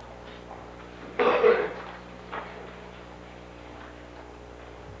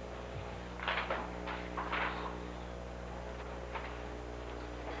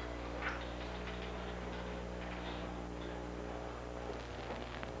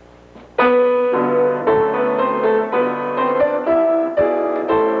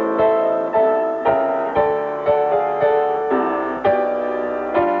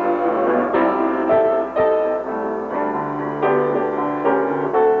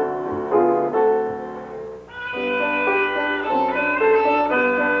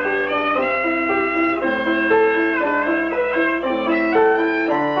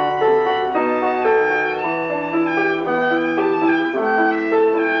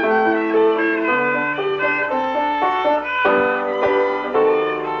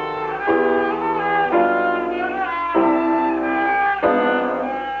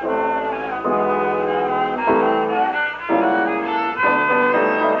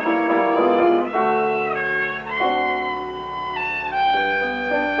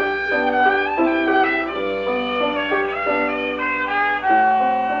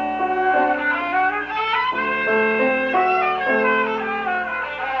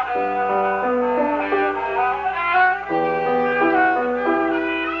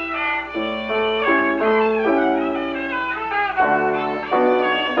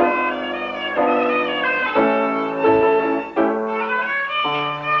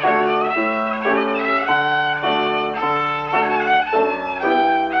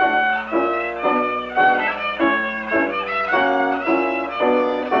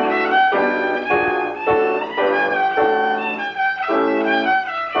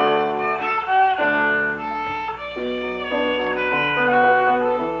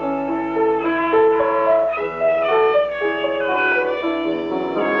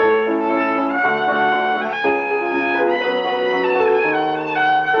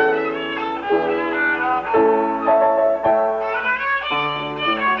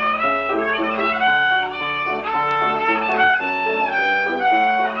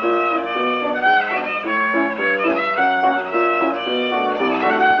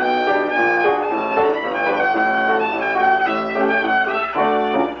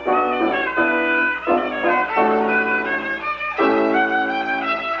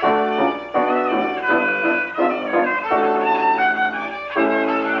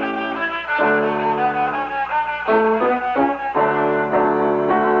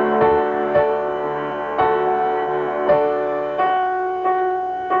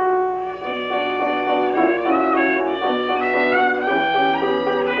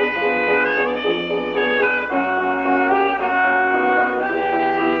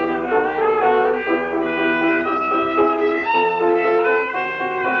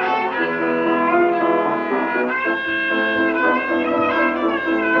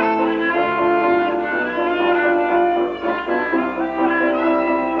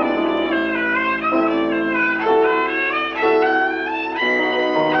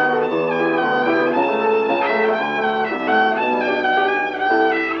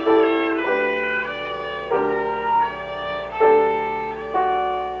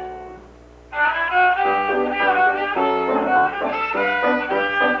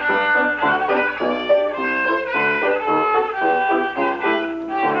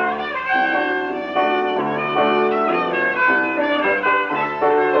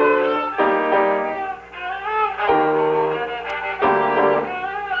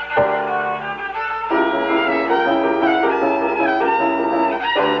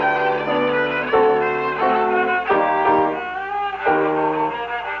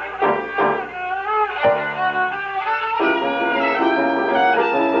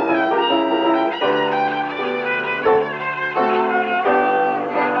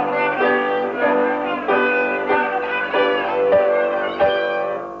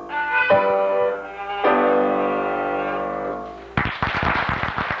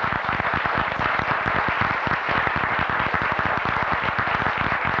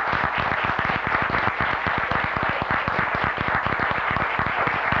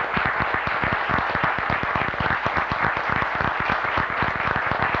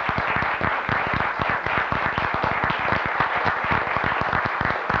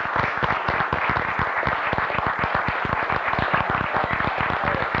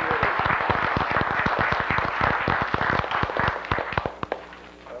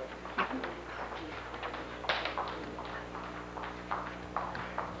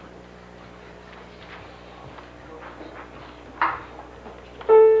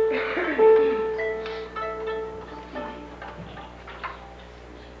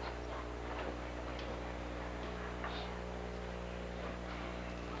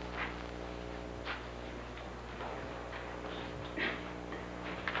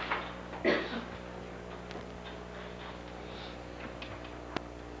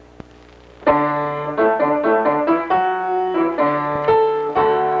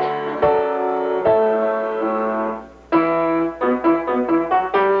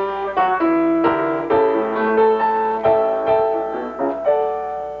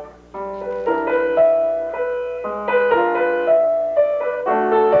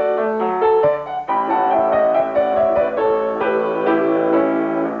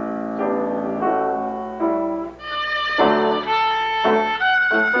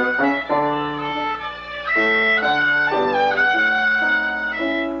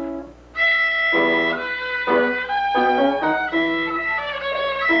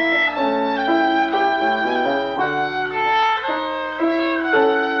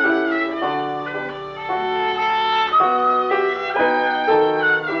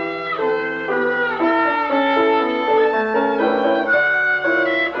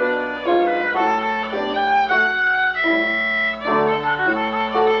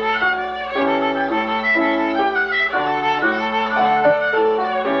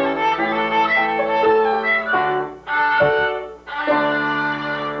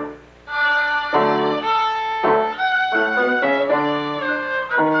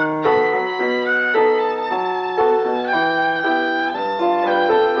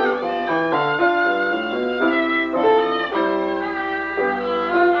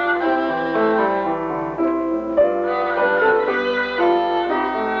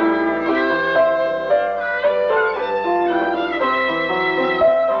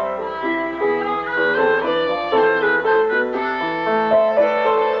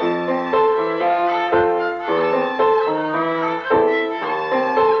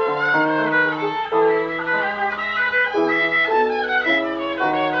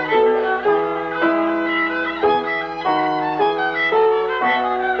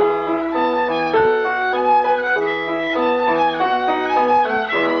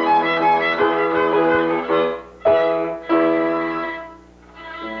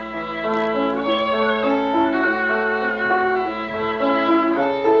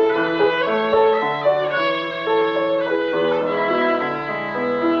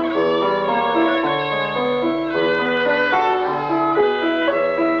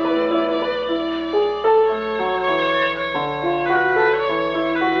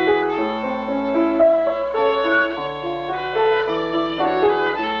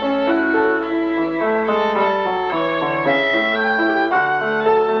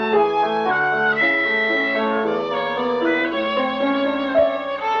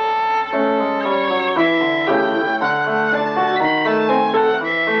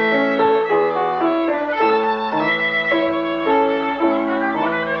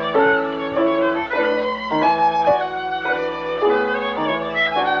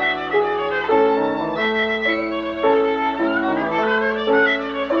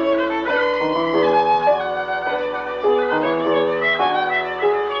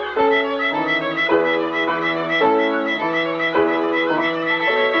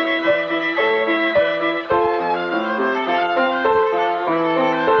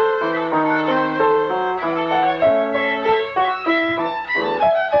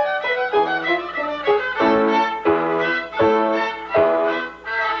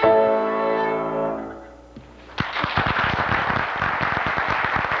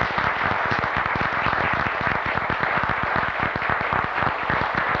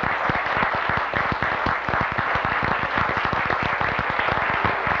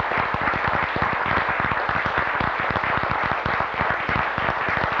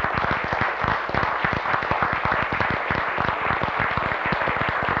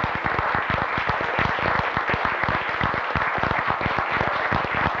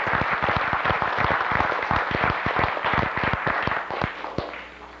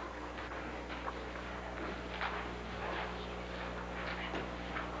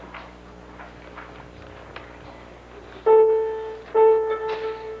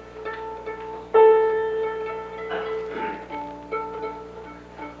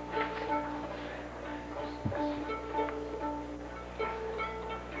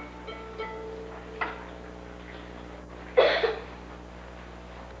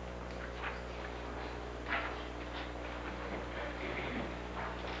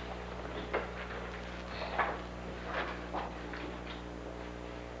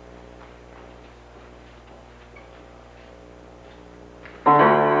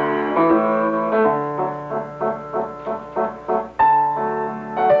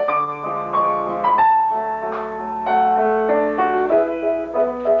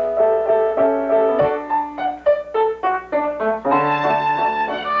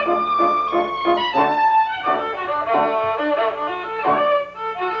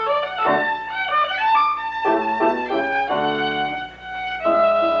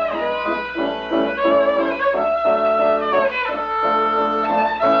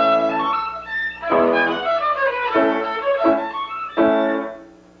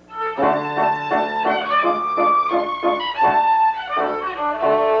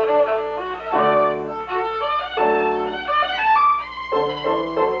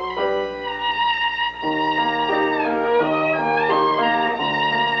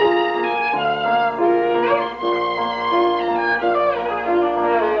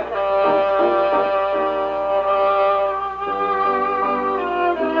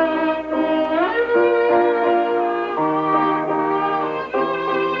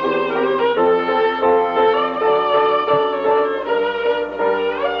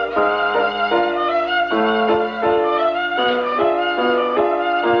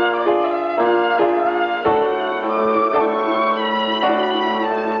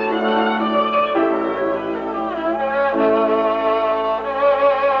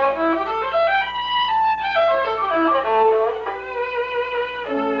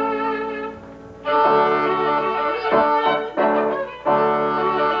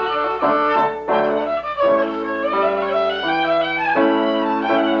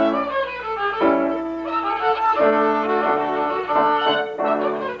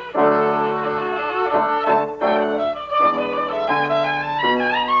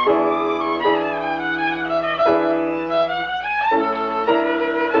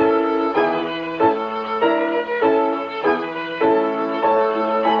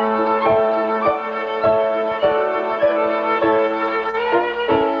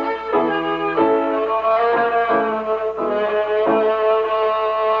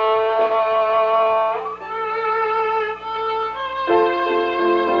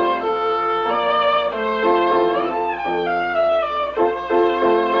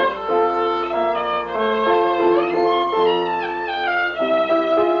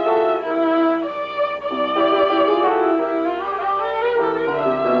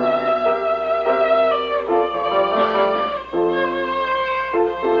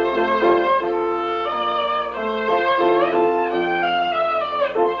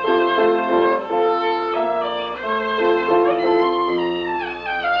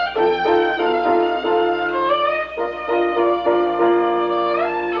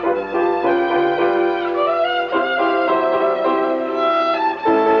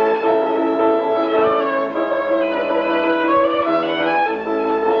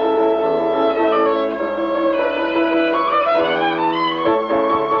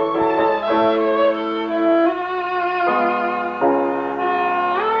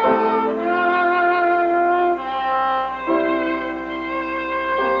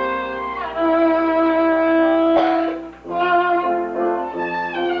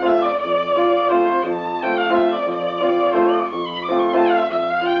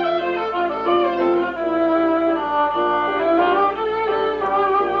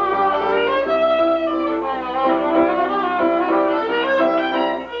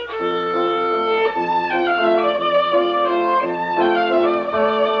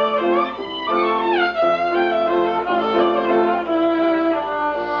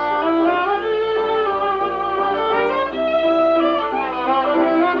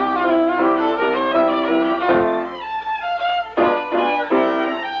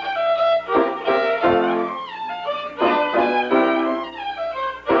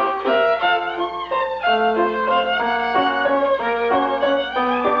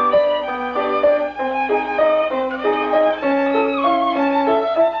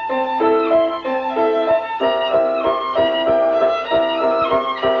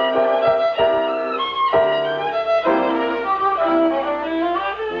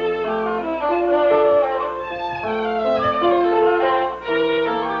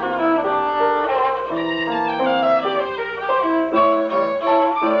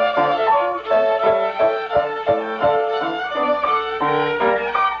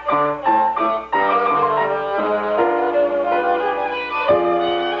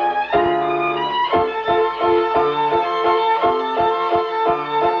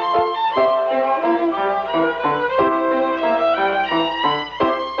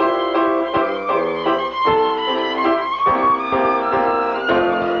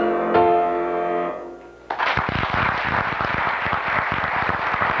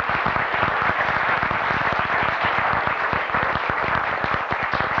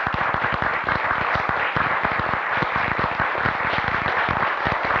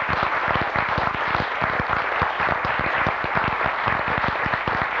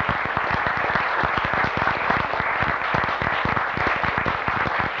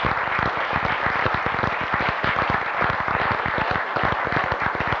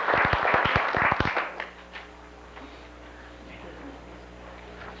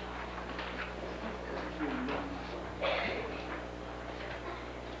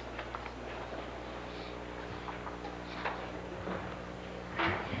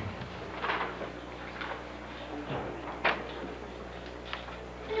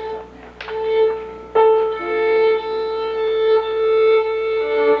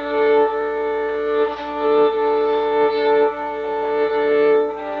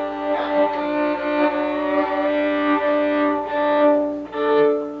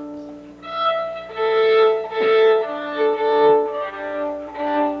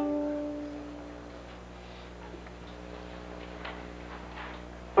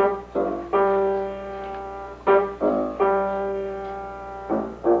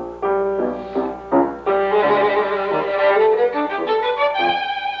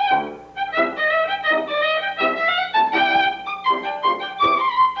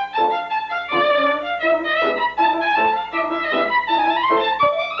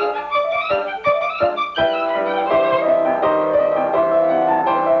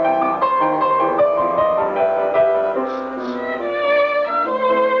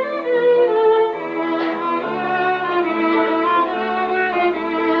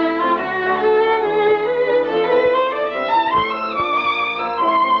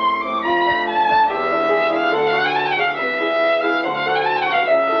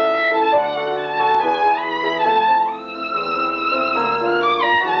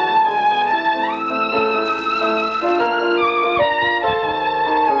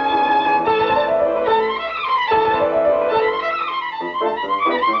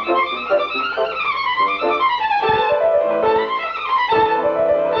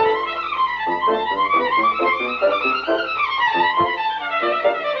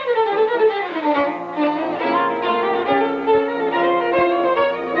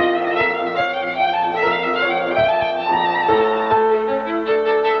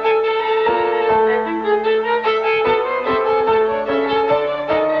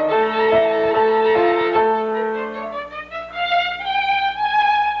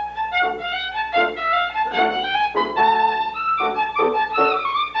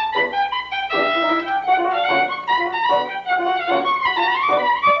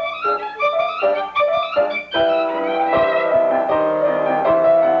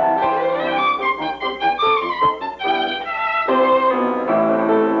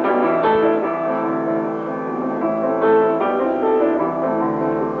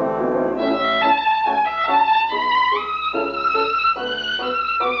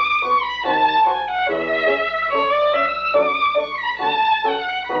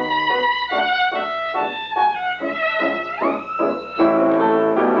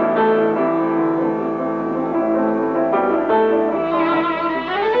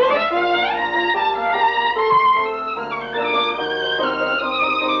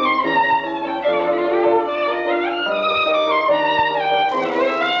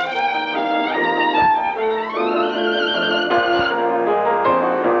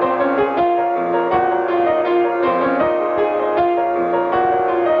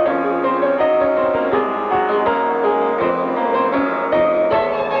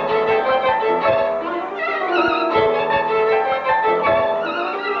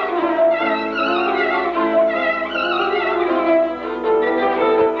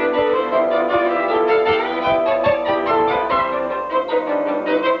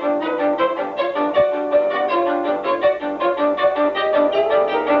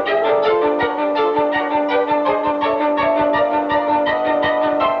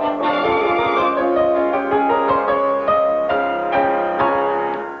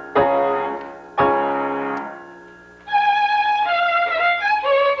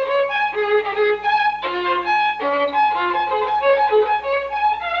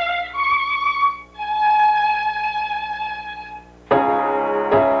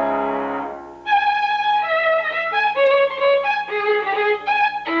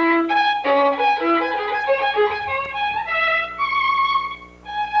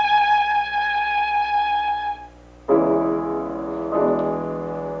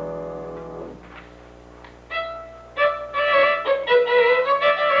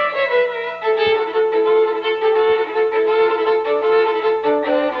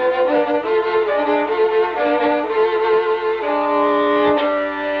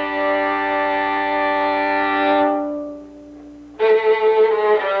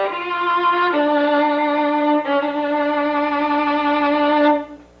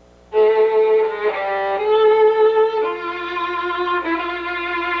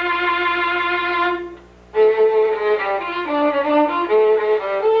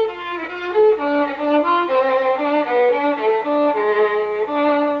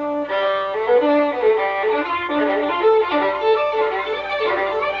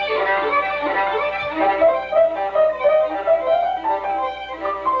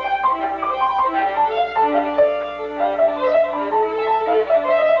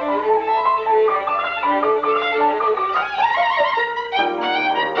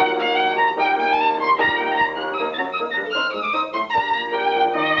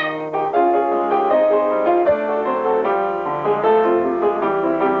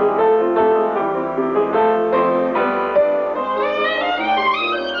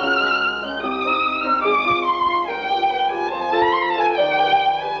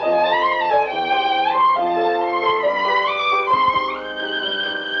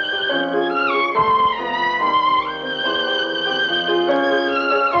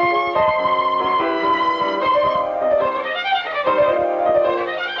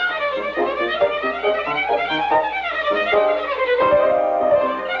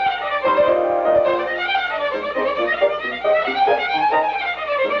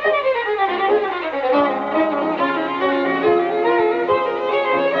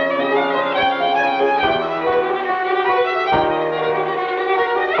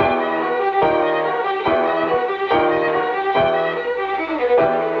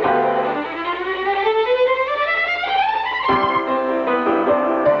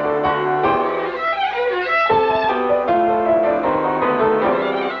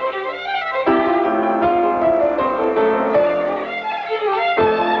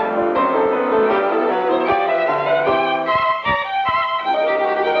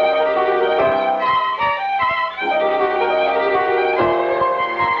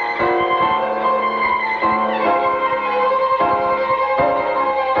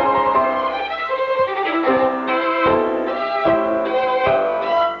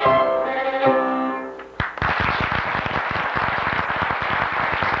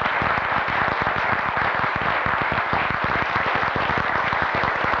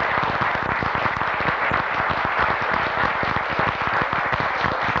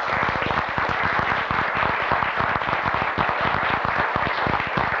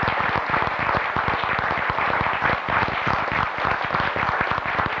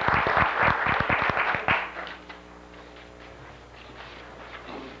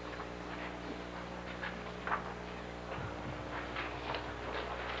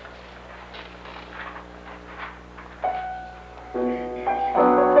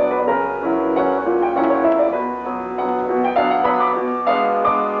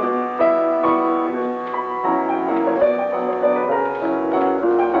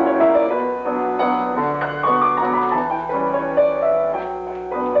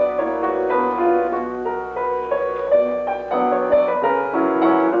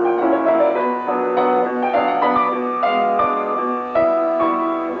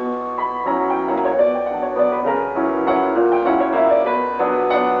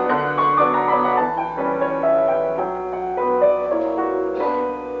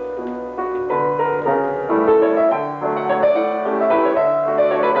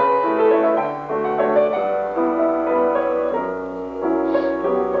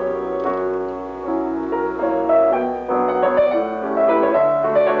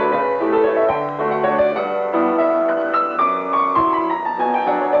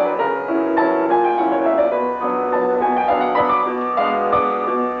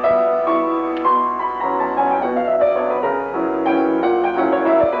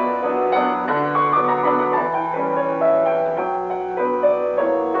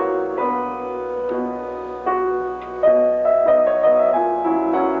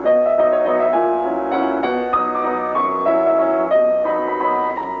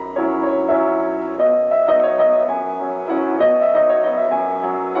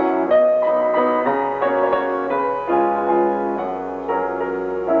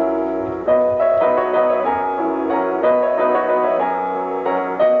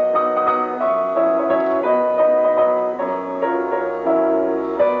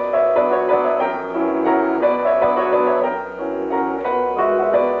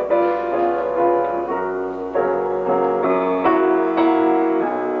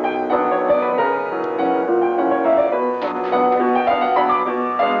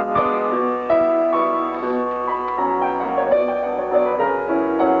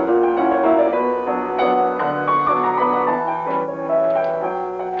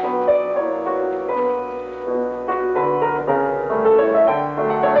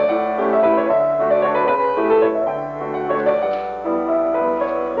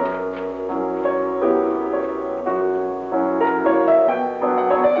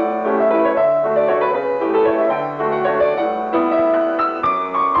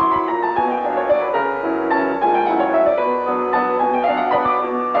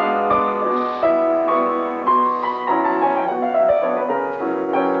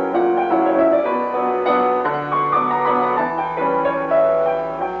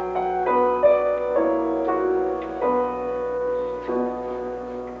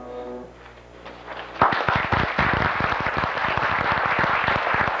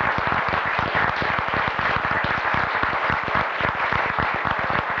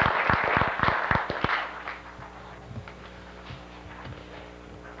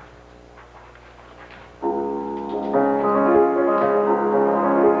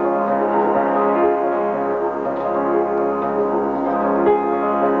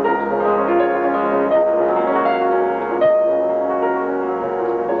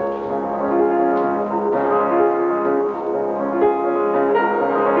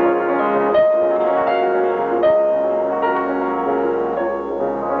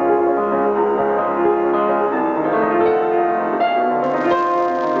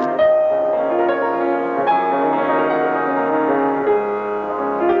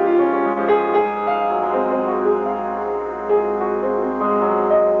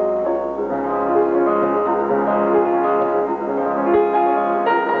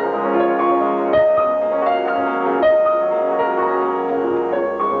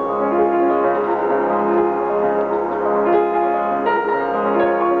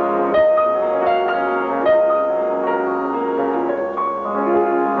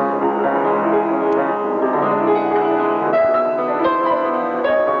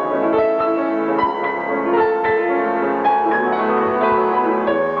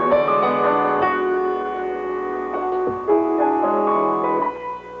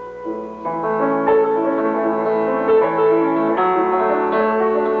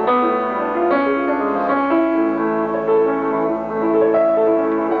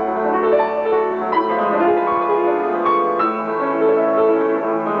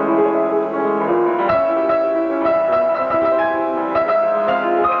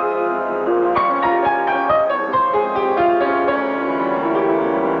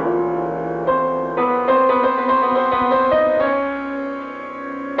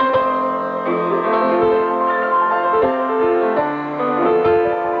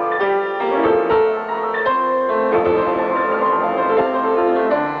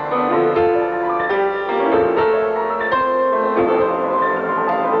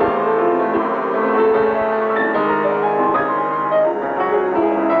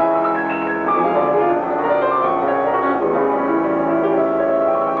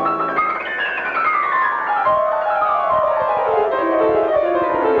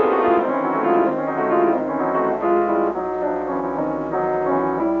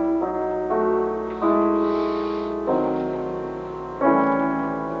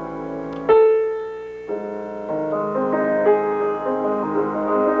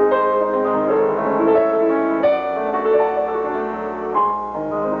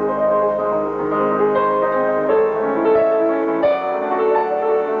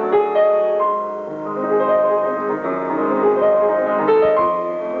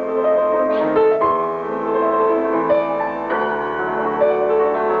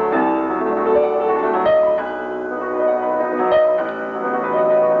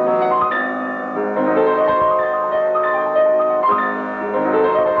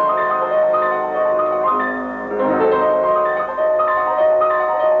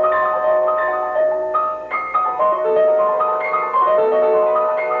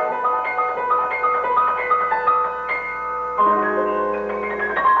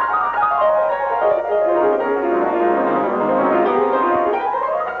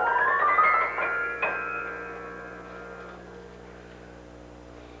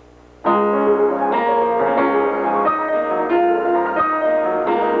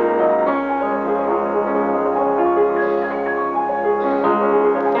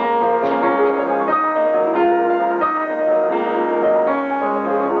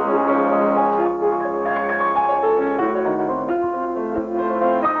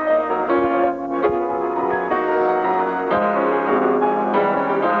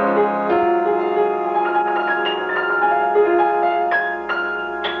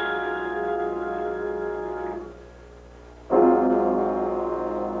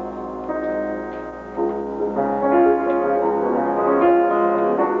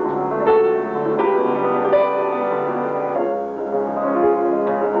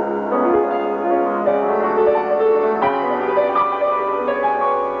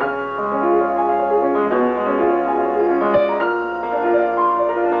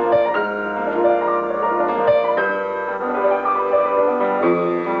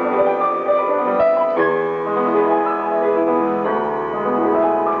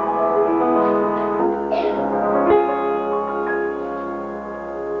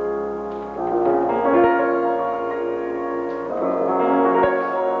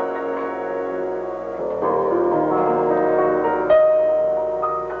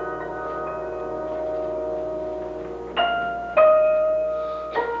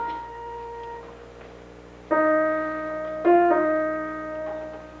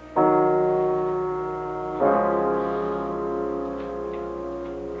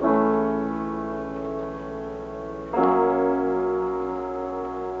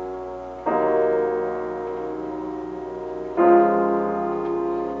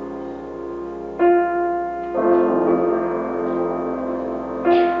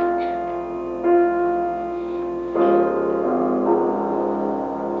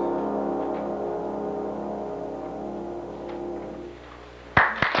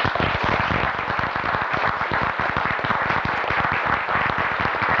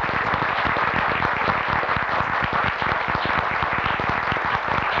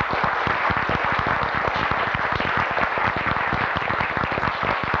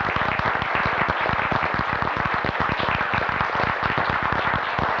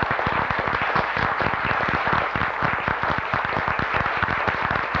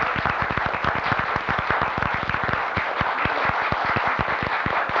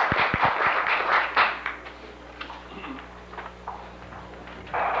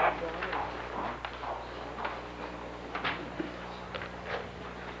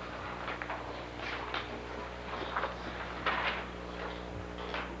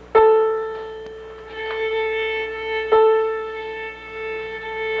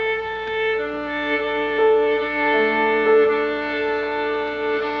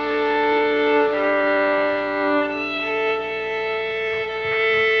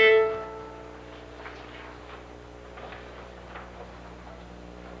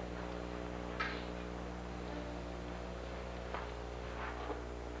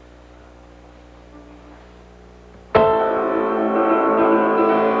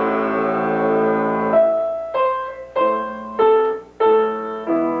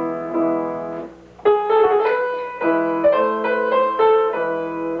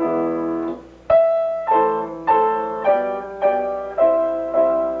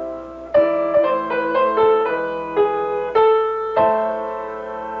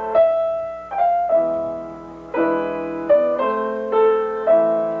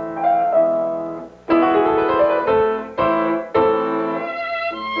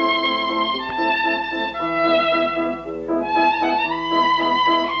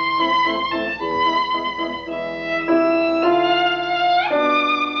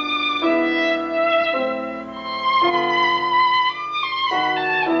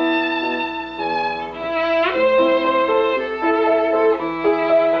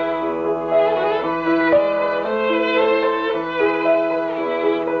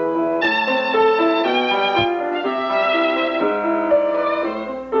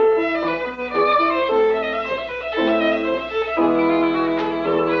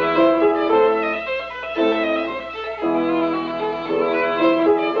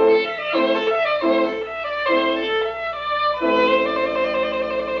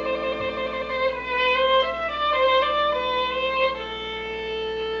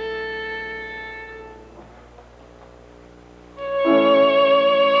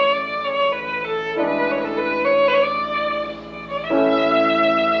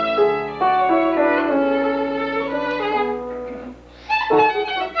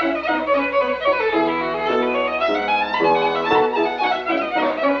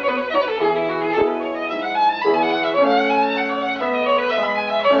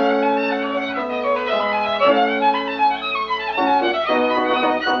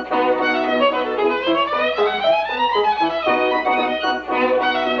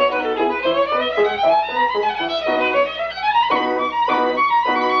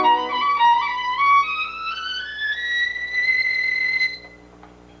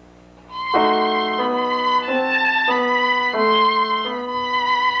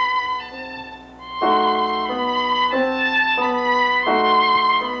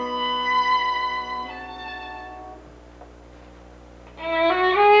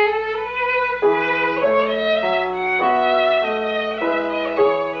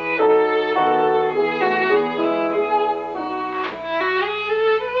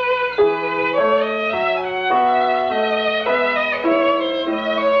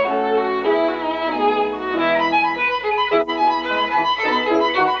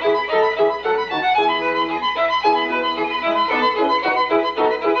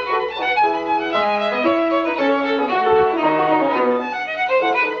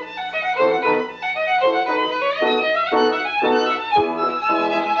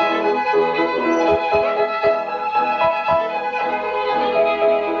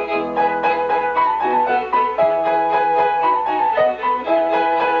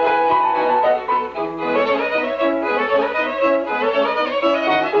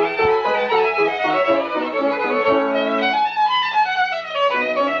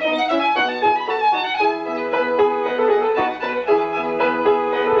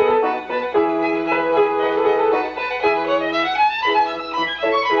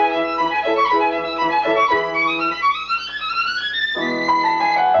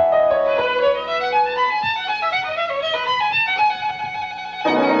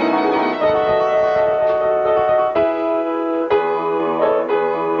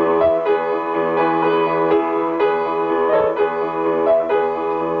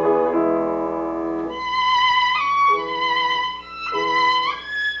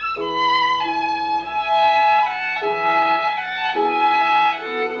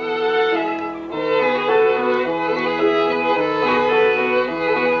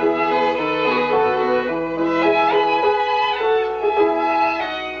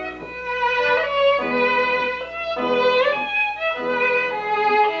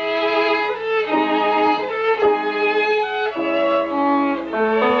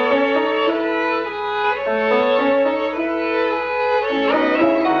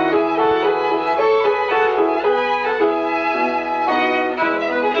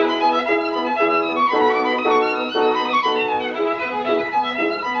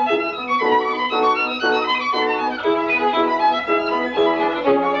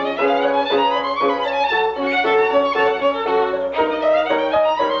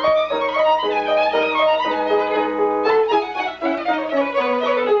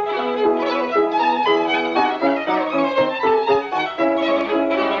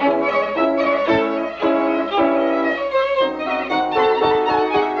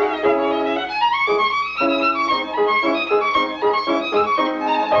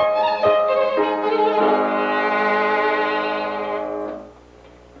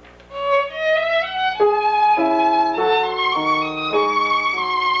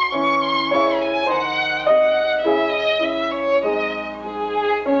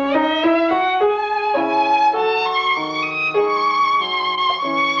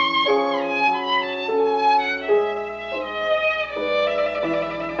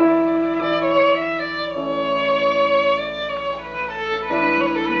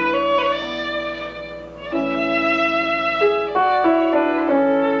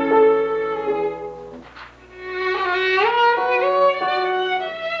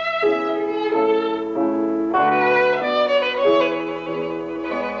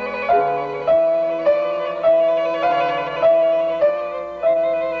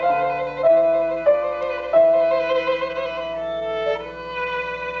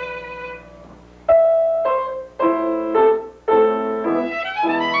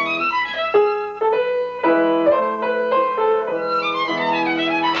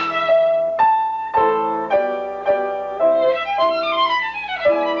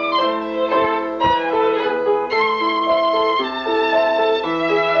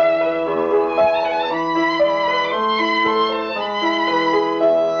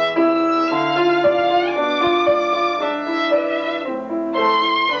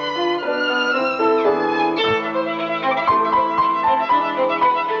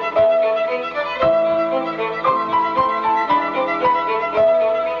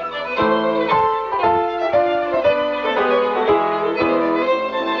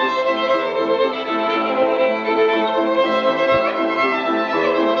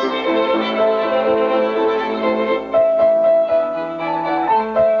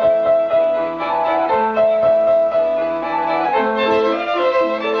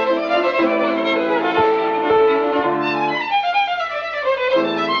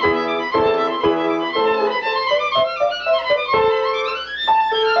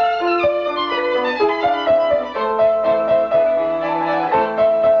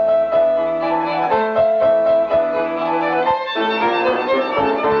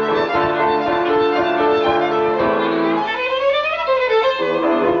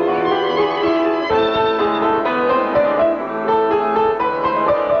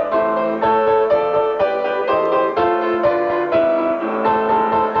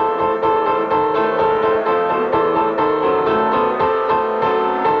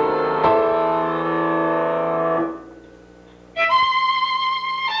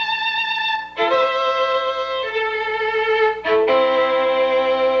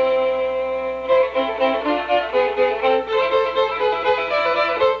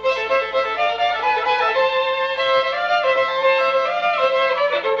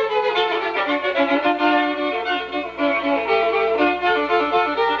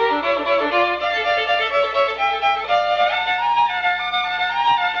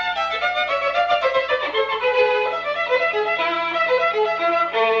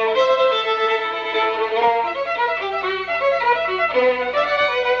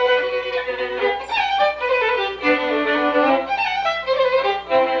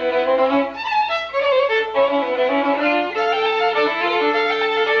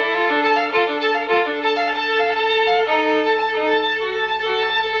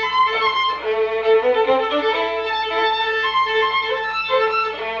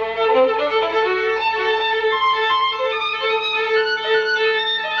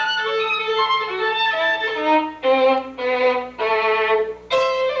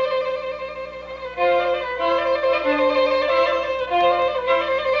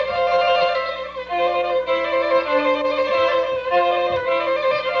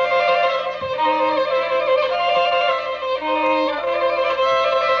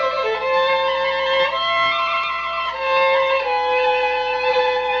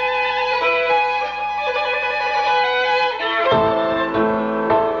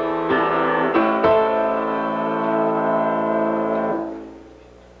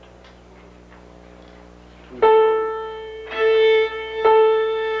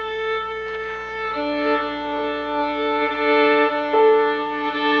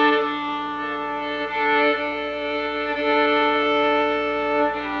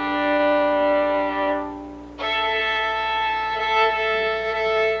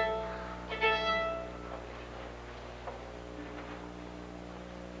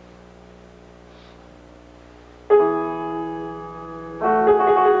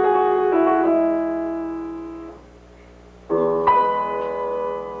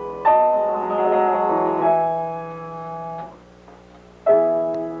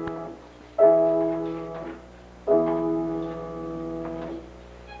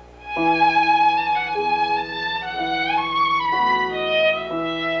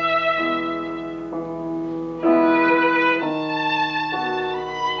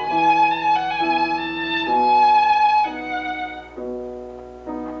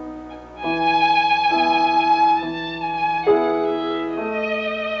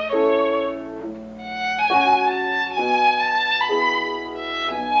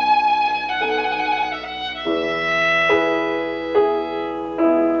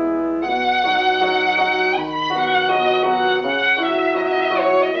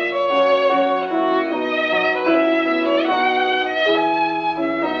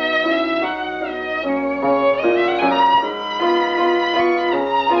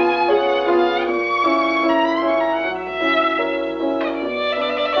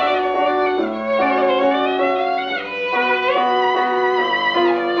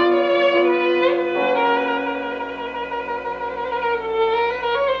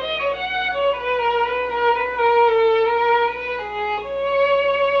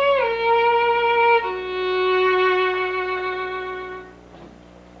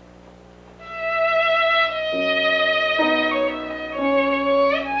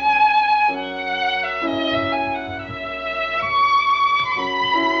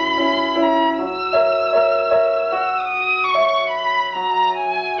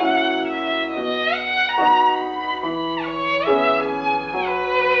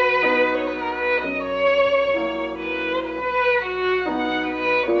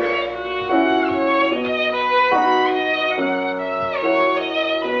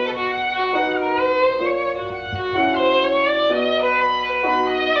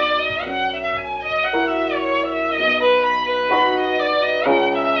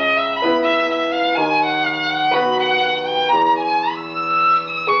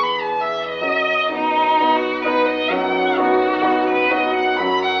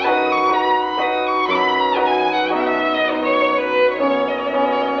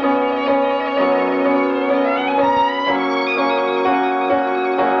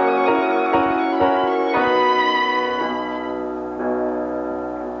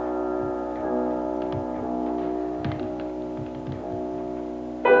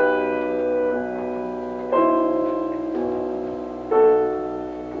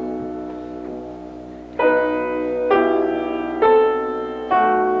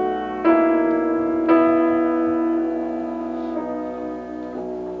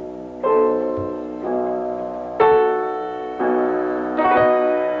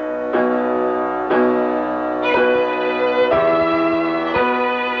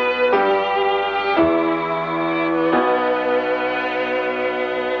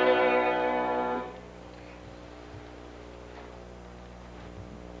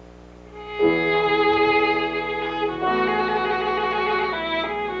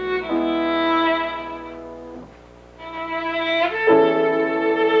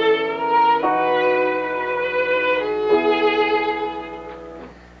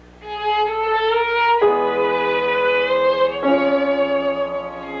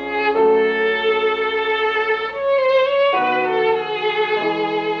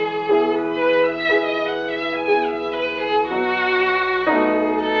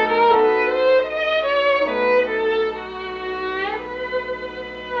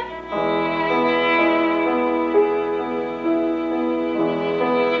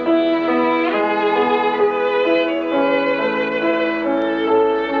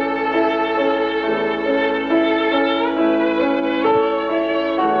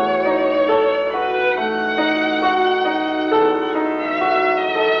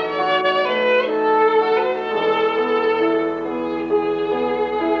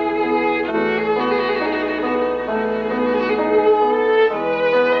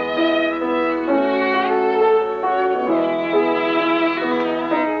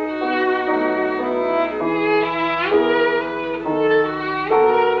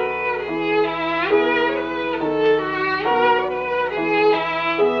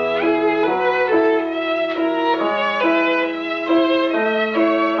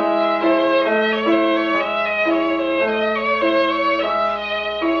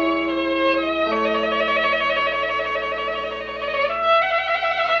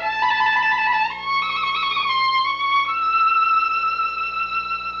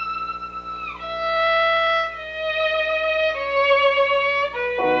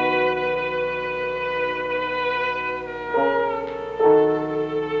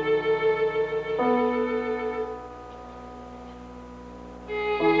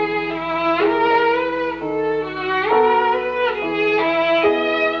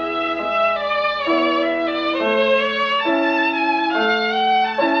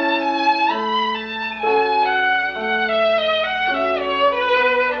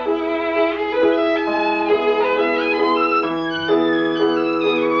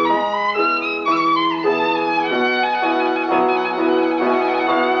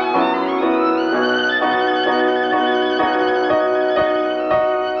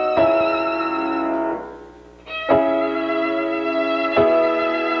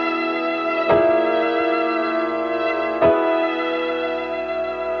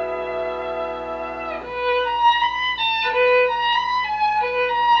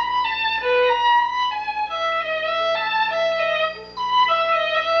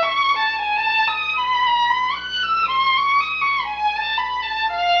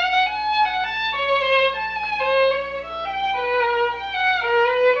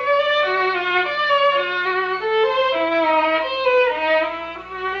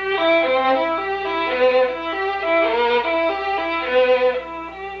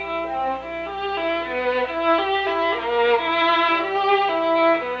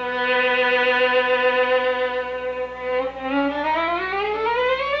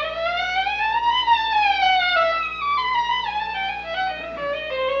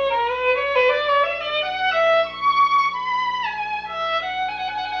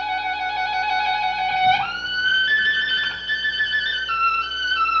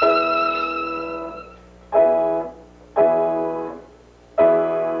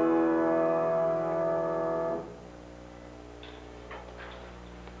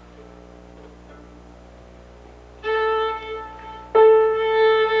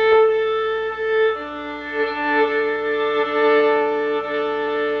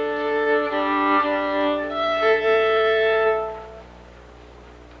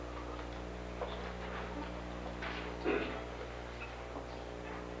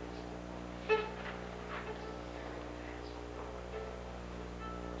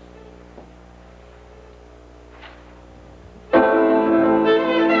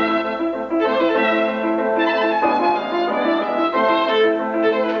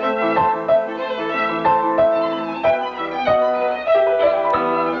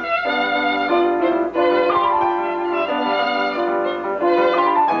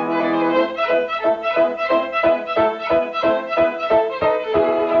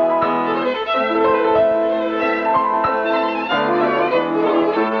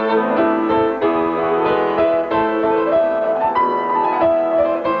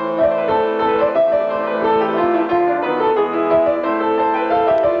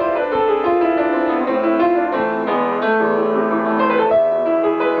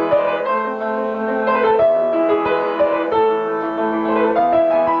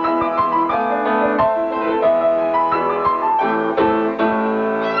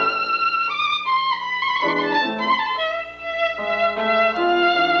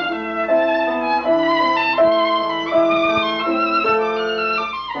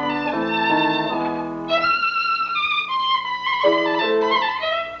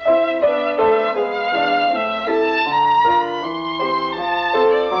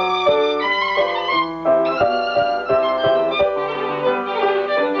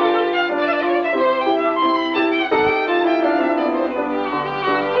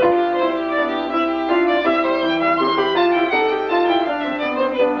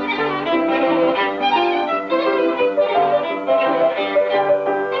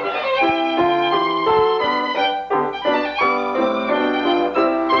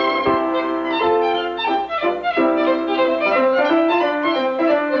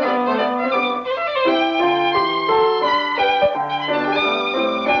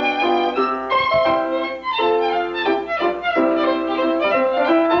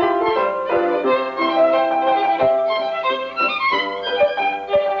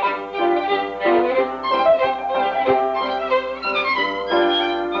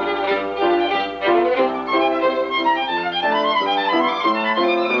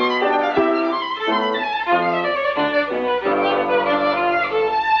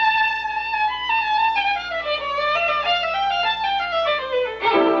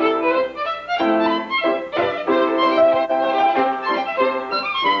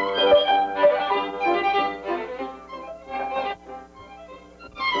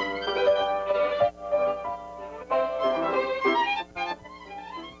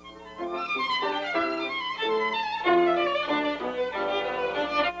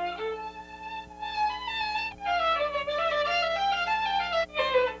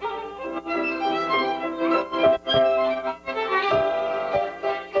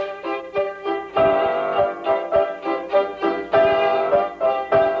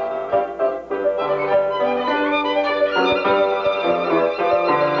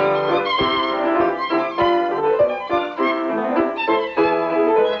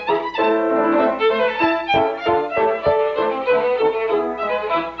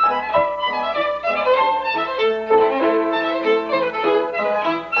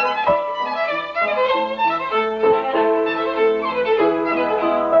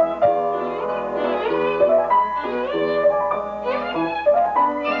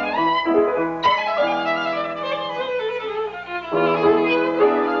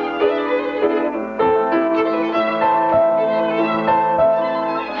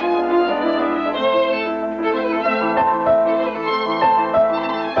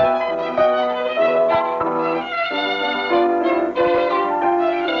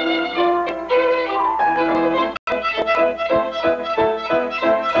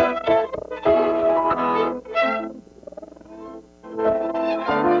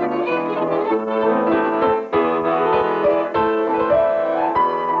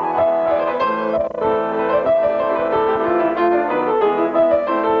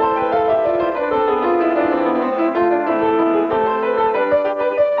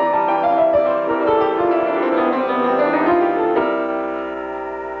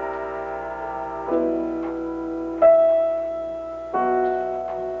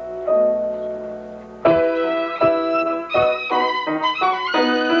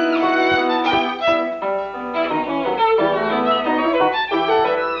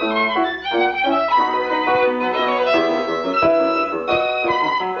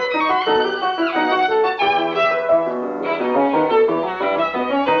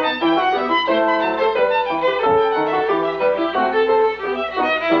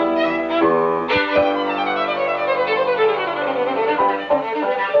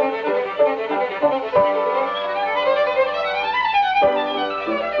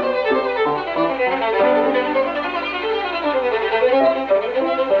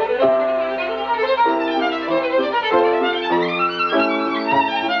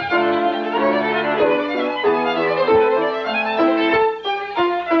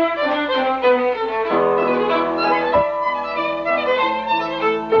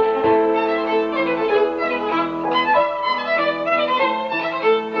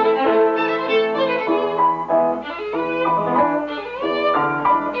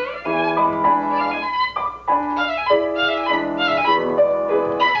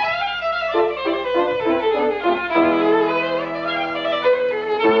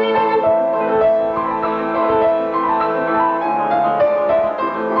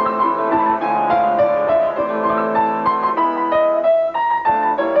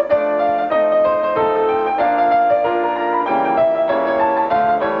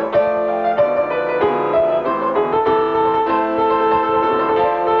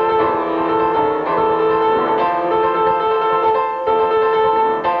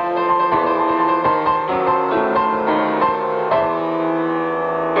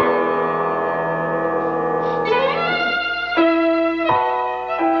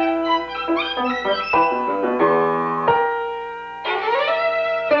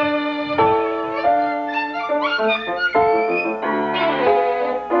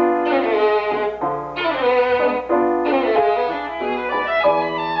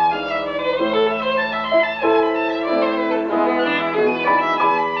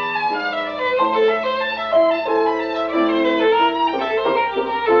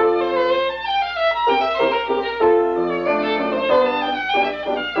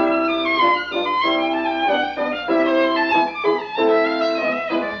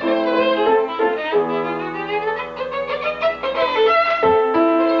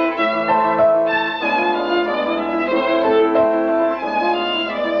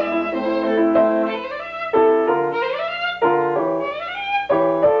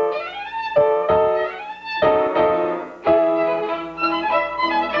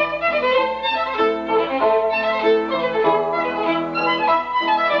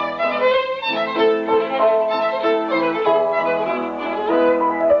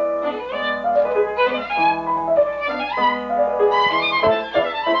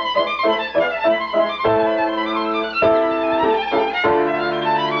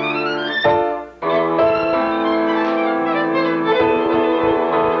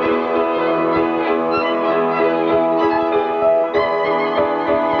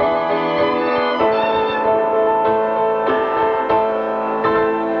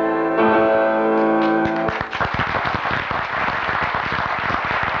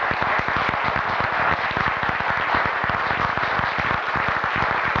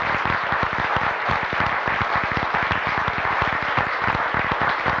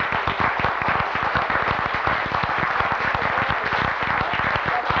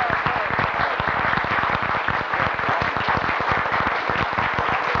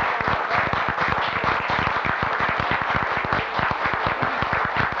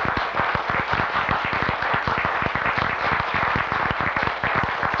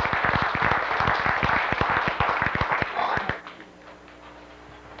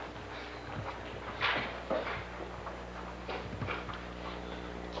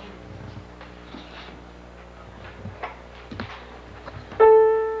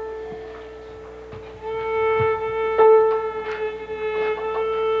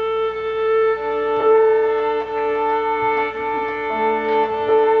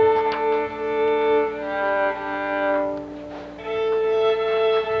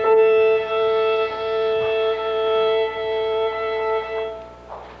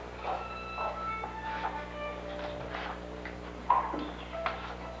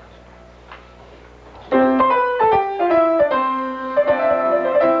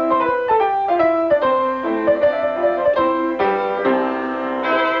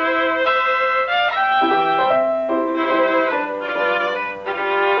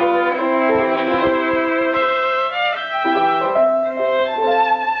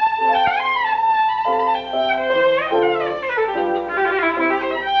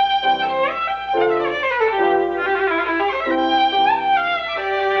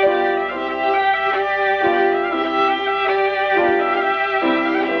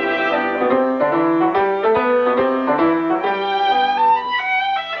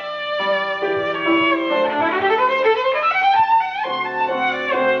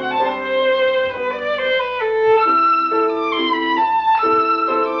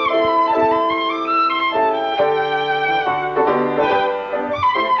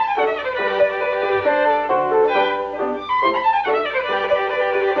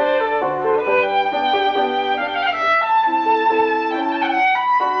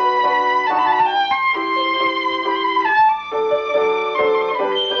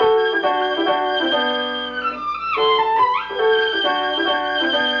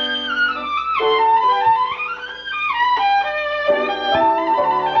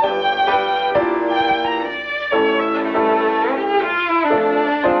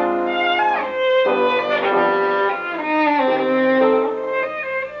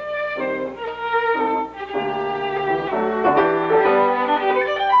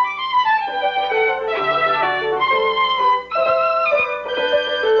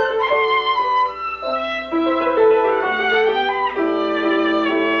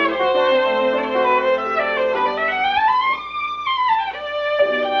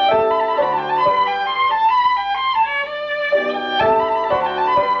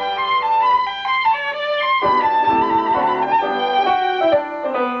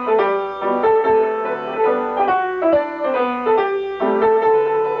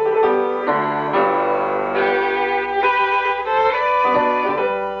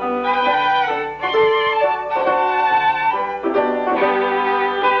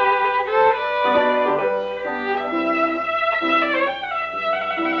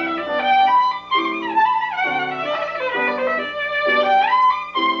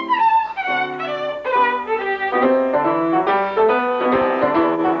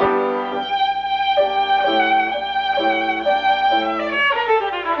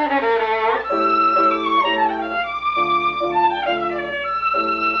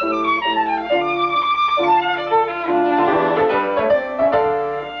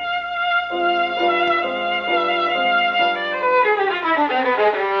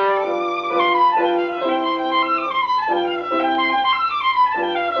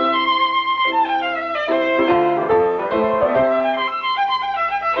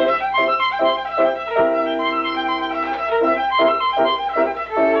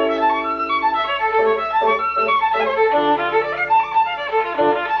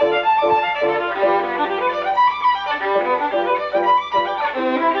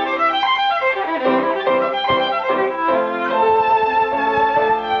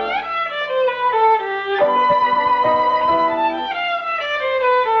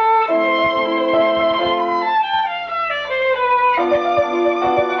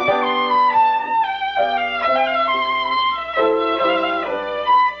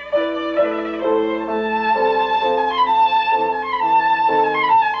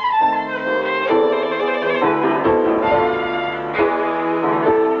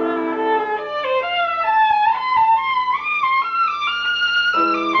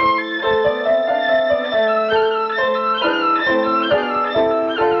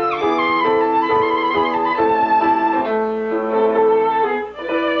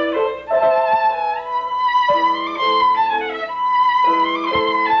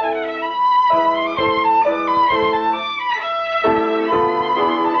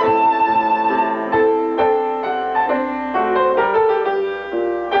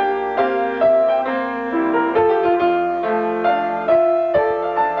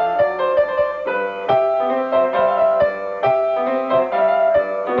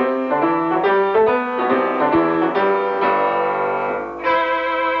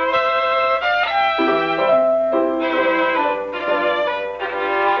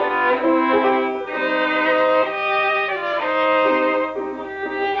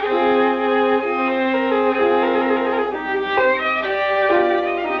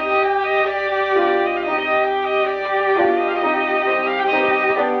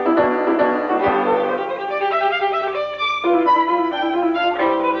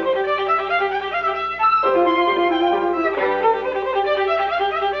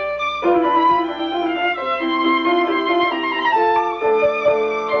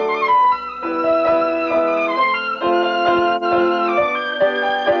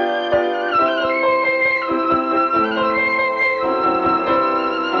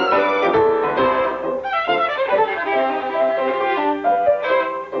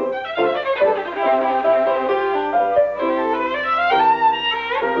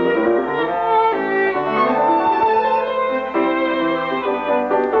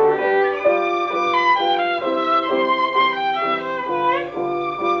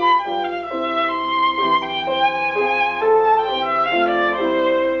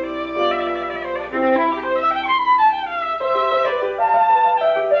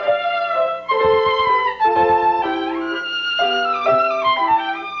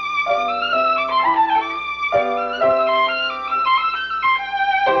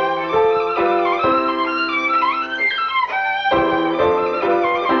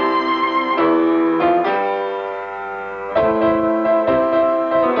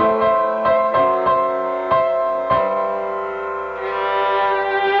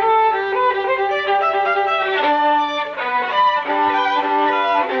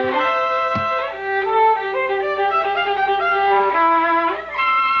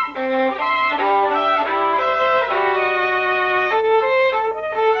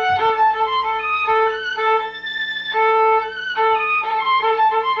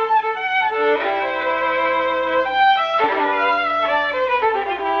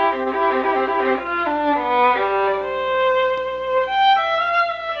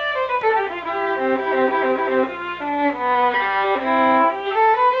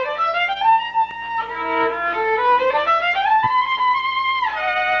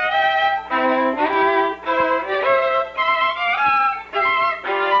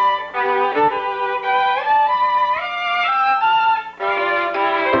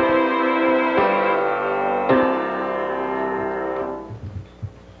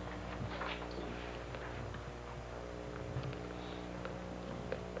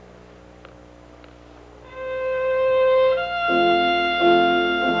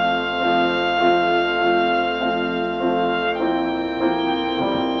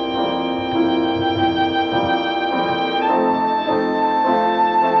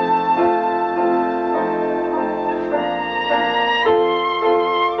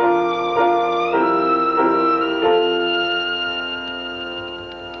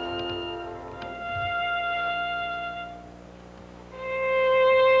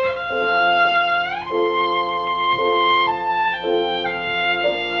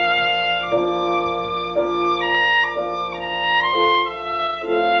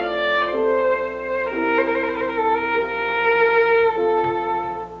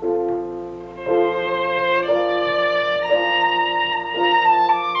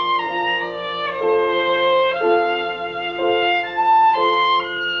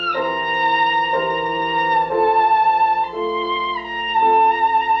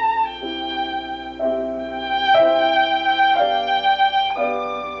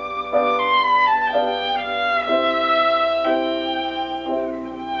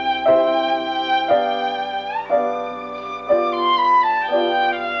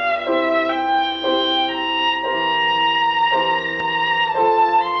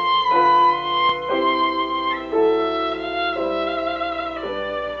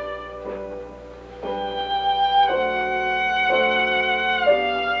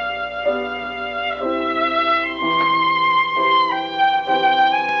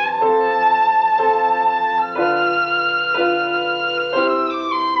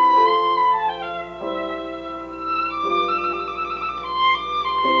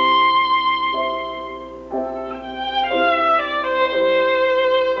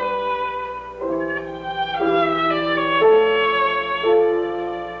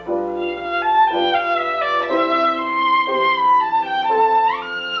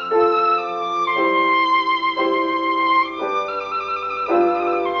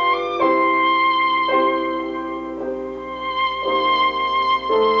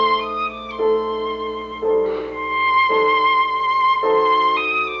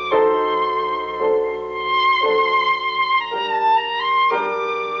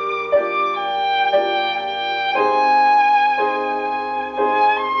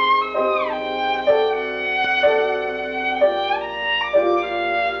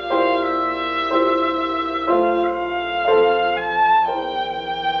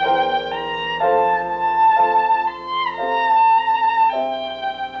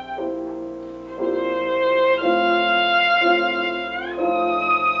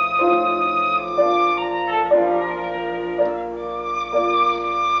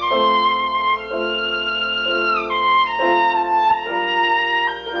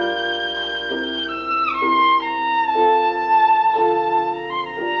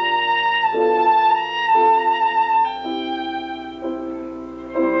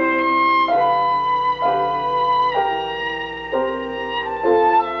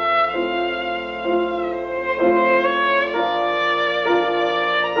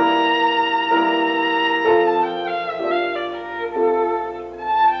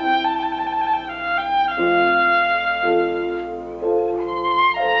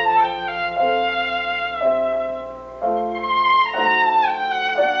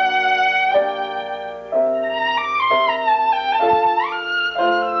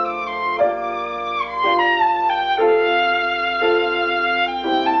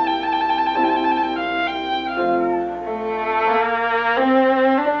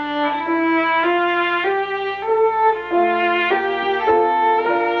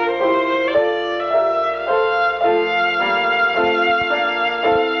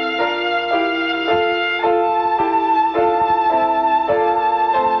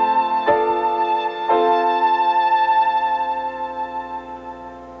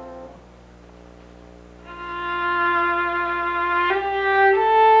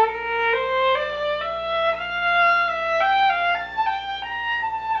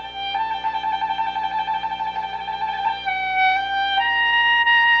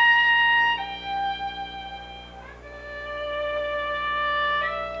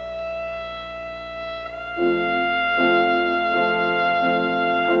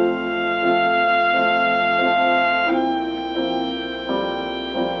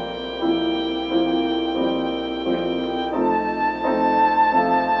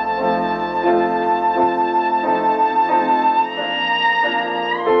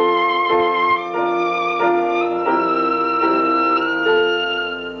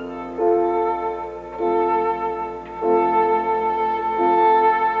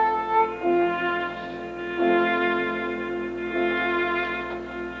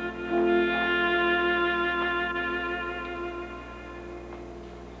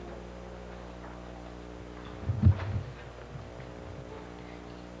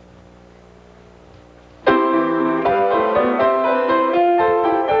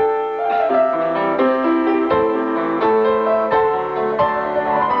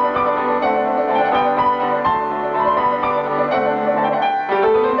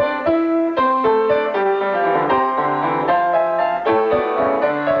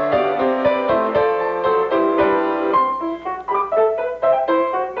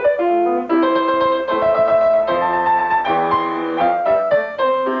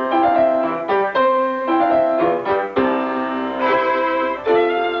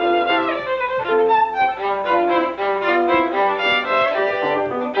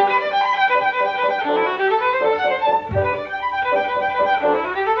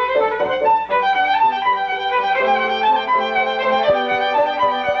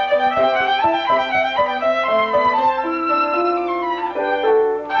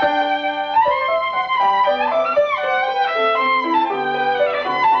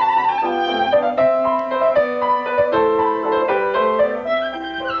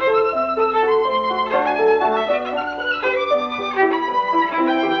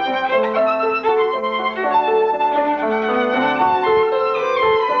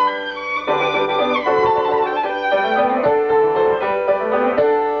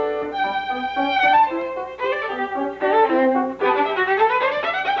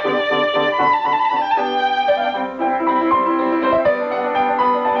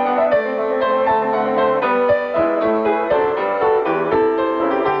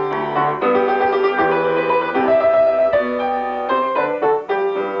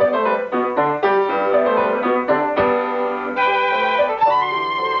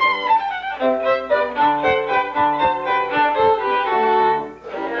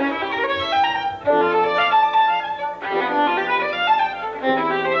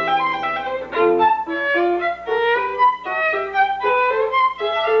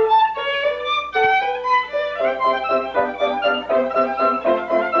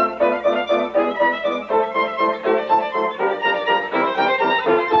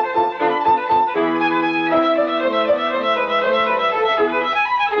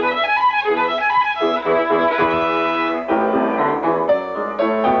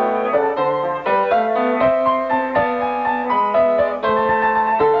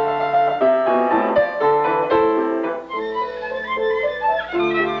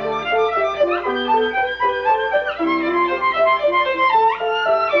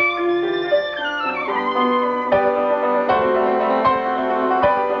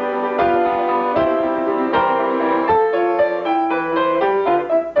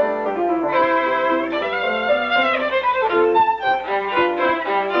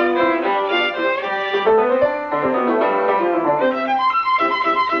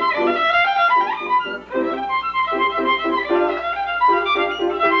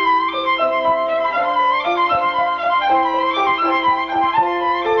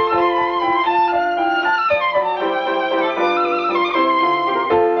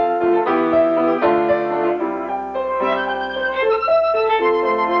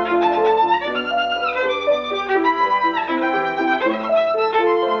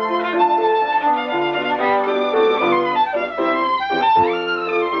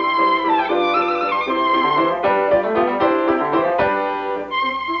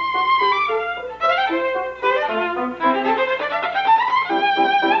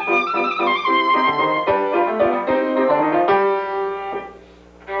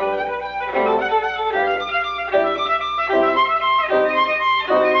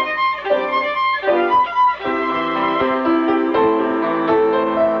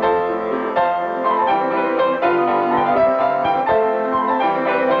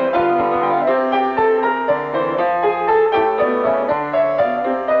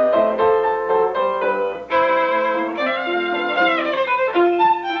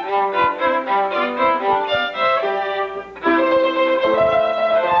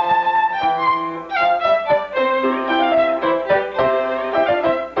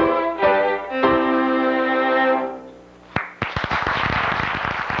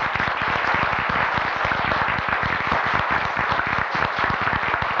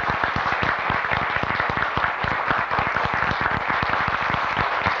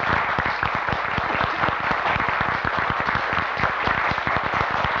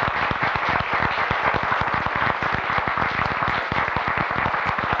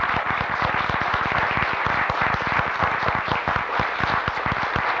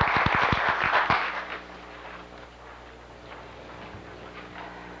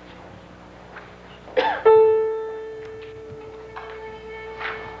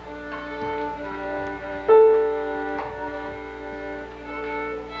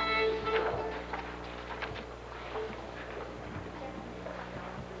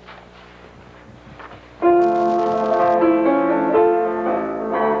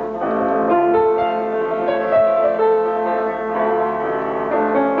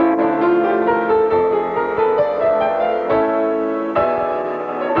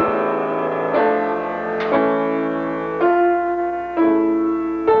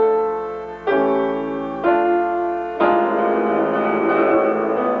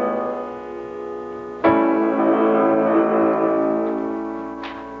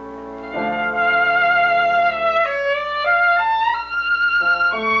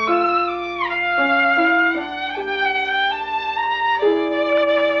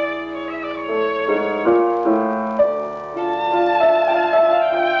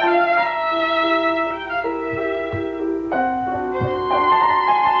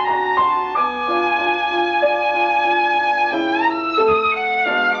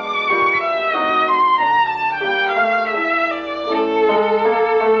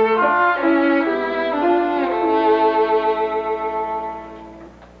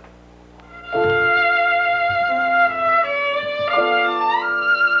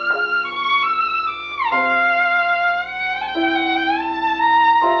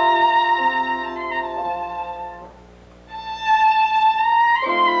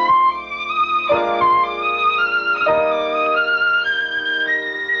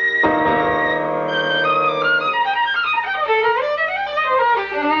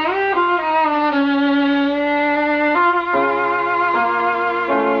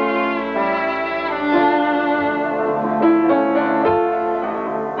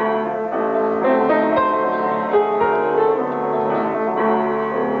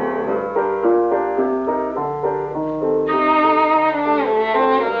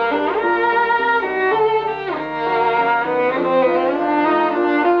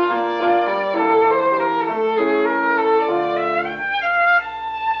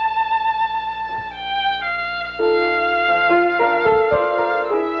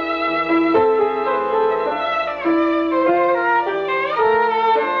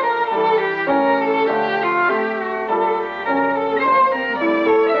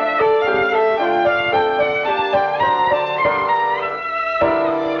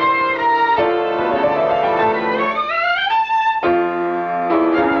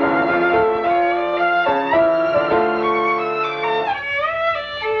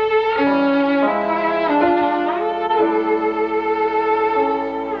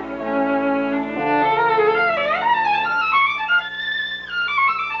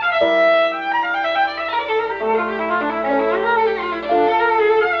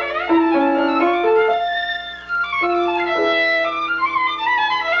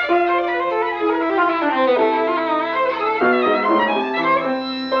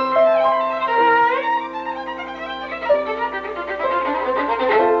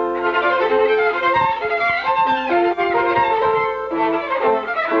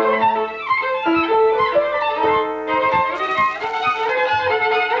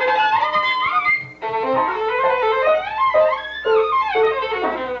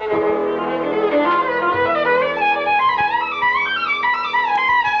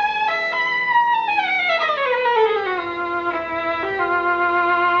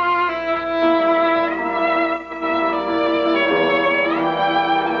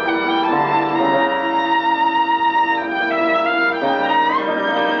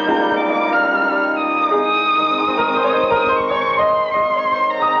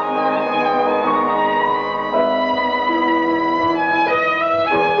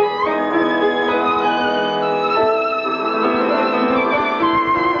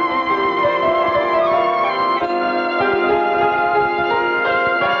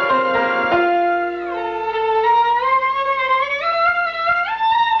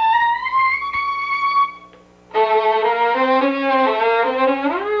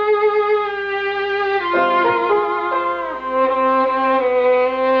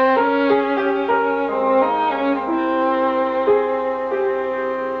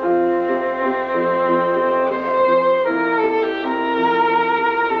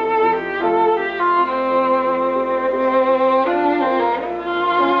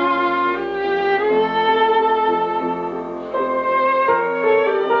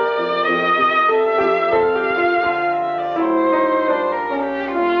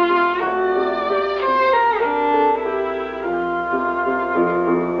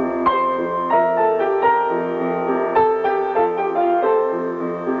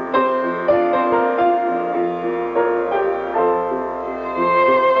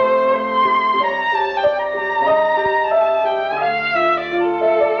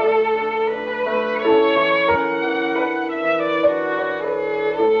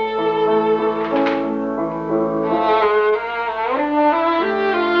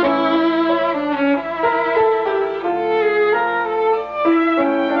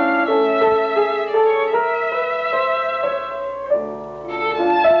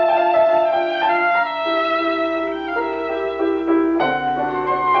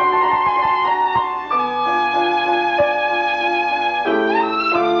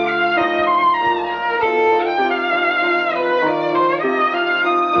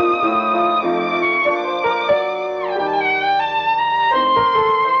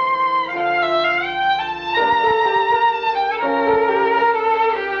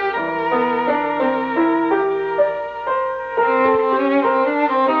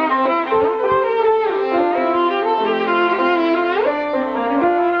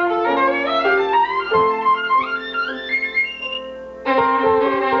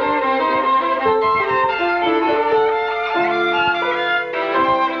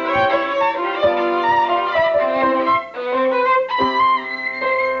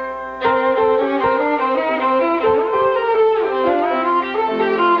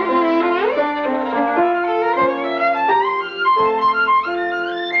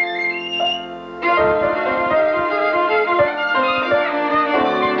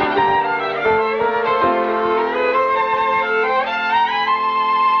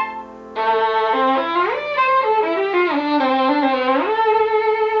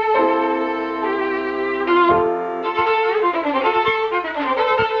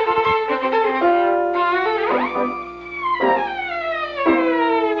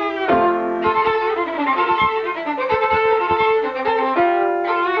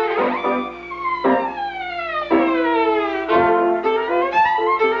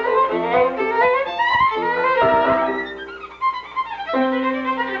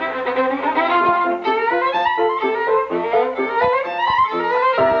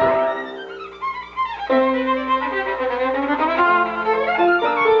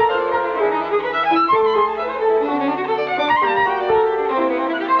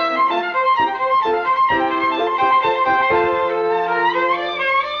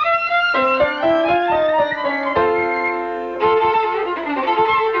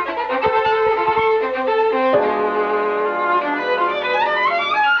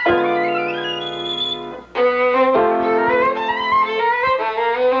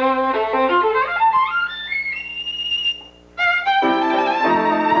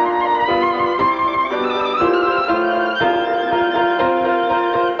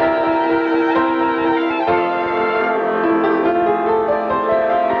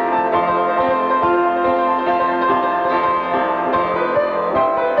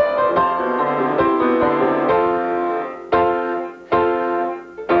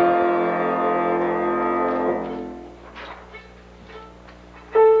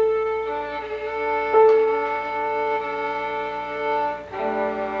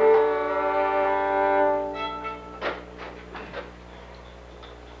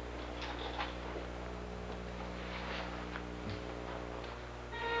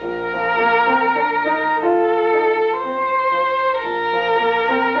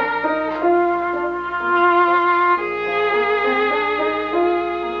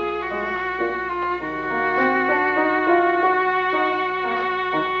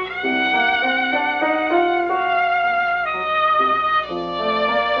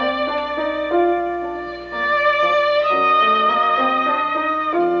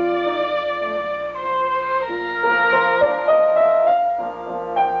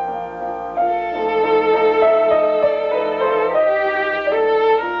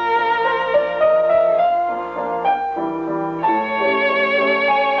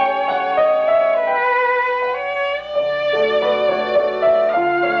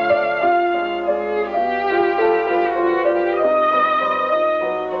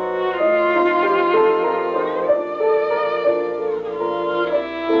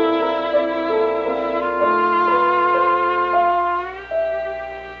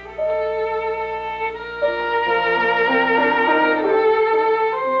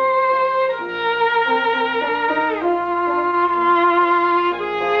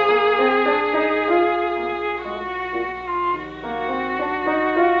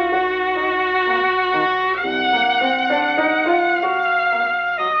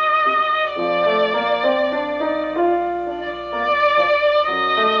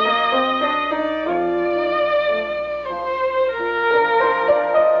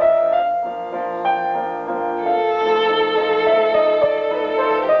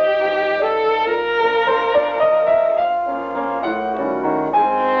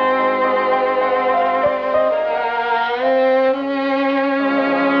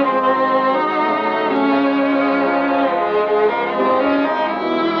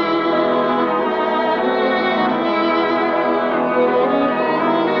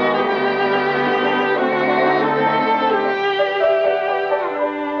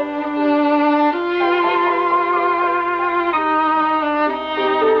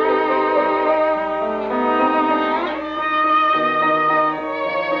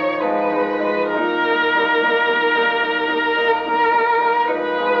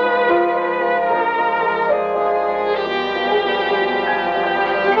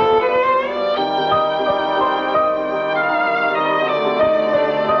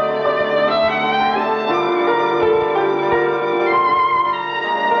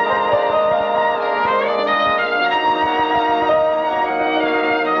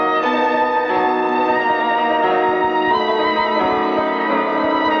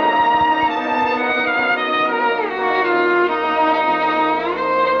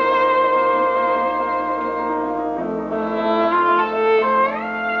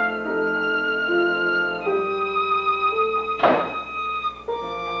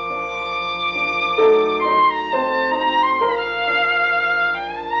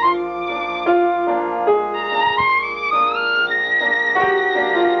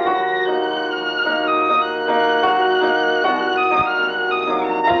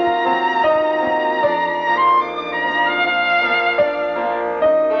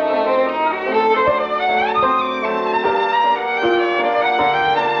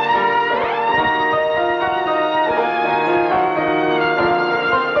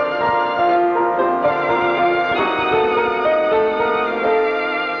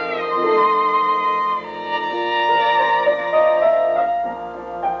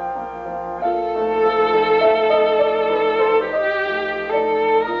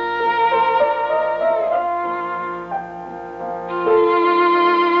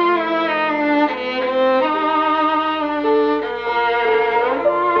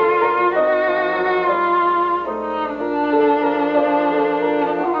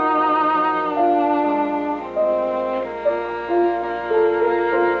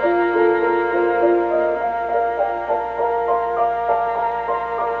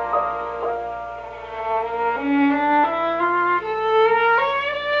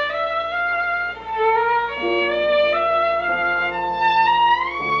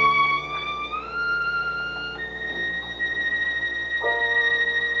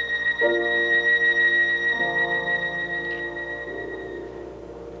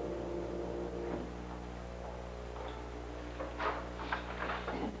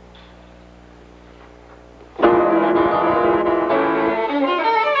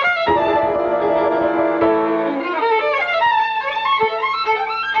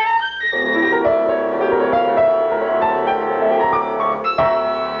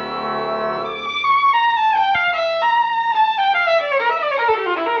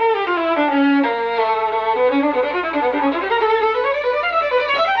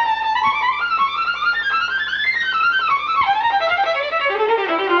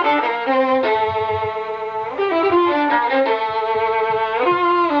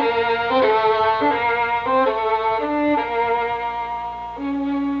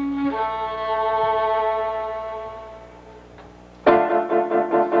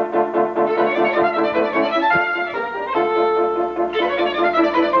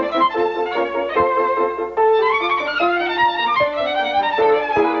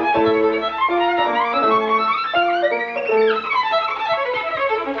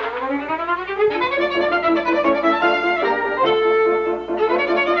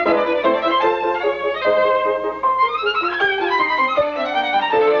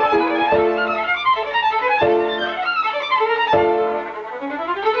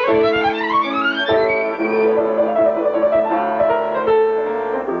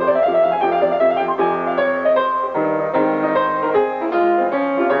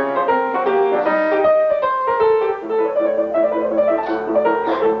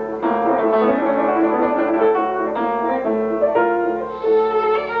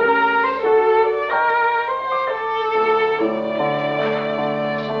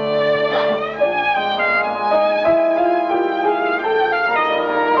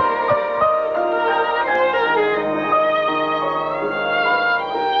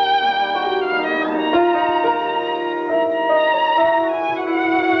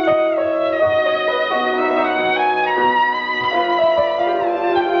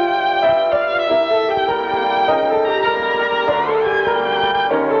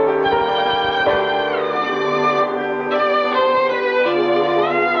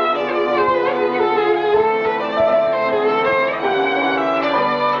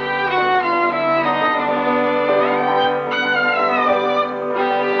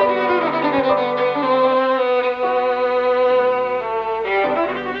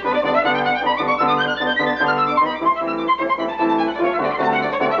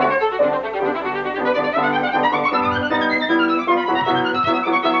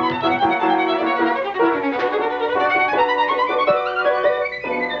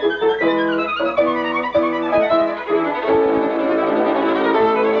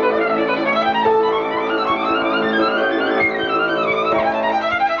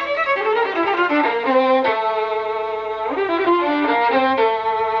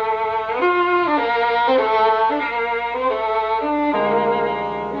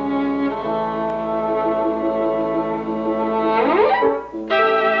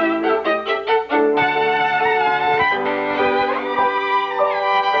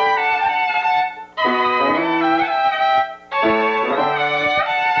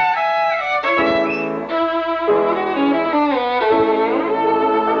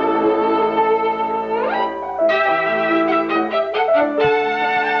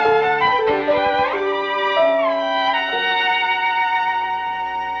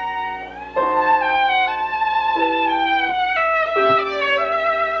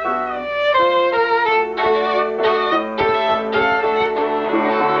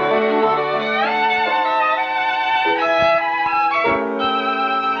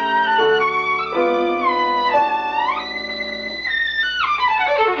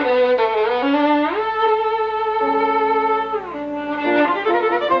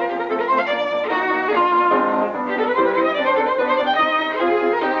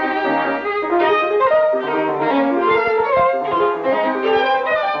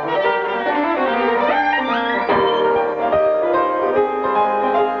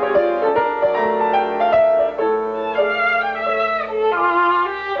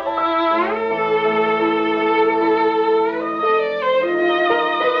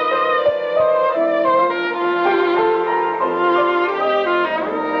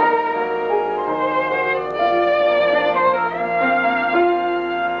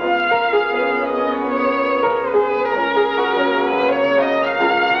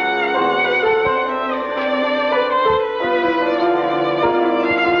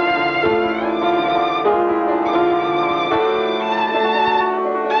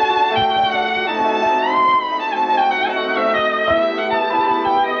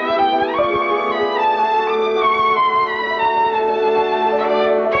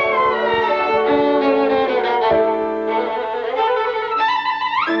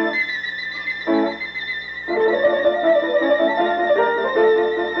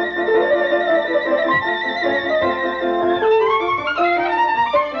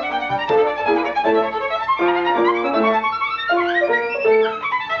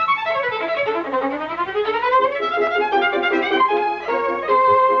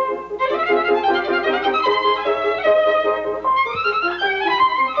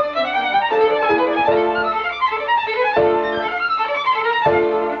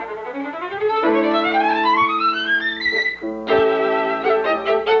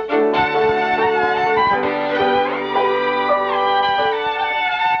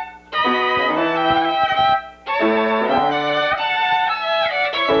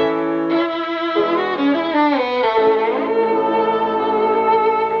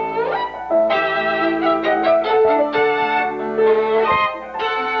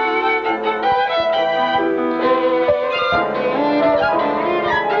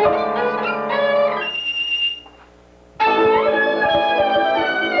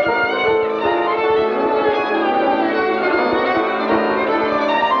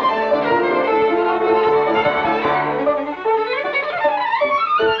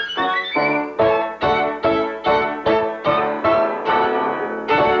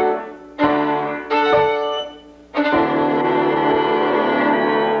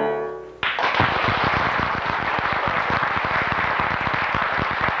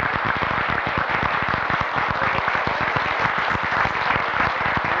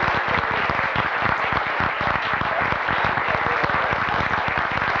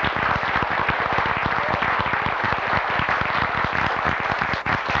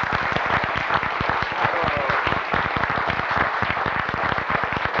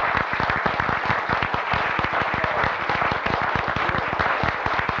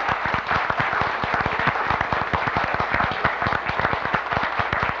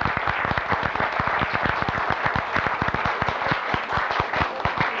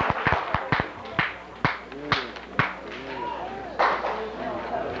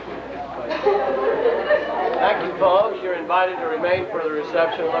 invited to remain for the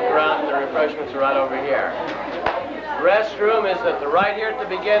reception. Look around, and the refreshments are right over here. The restroom is at the right here at the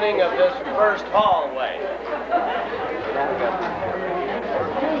beginning of this first hallway.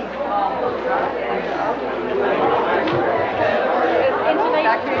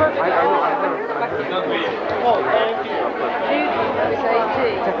 Oh, thank you.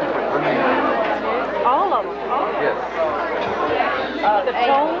 All of them. Yes. The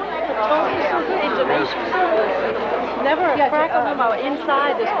tone intonation. Never a crack of them are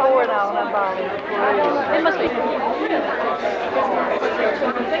inside this forward on them. It must be.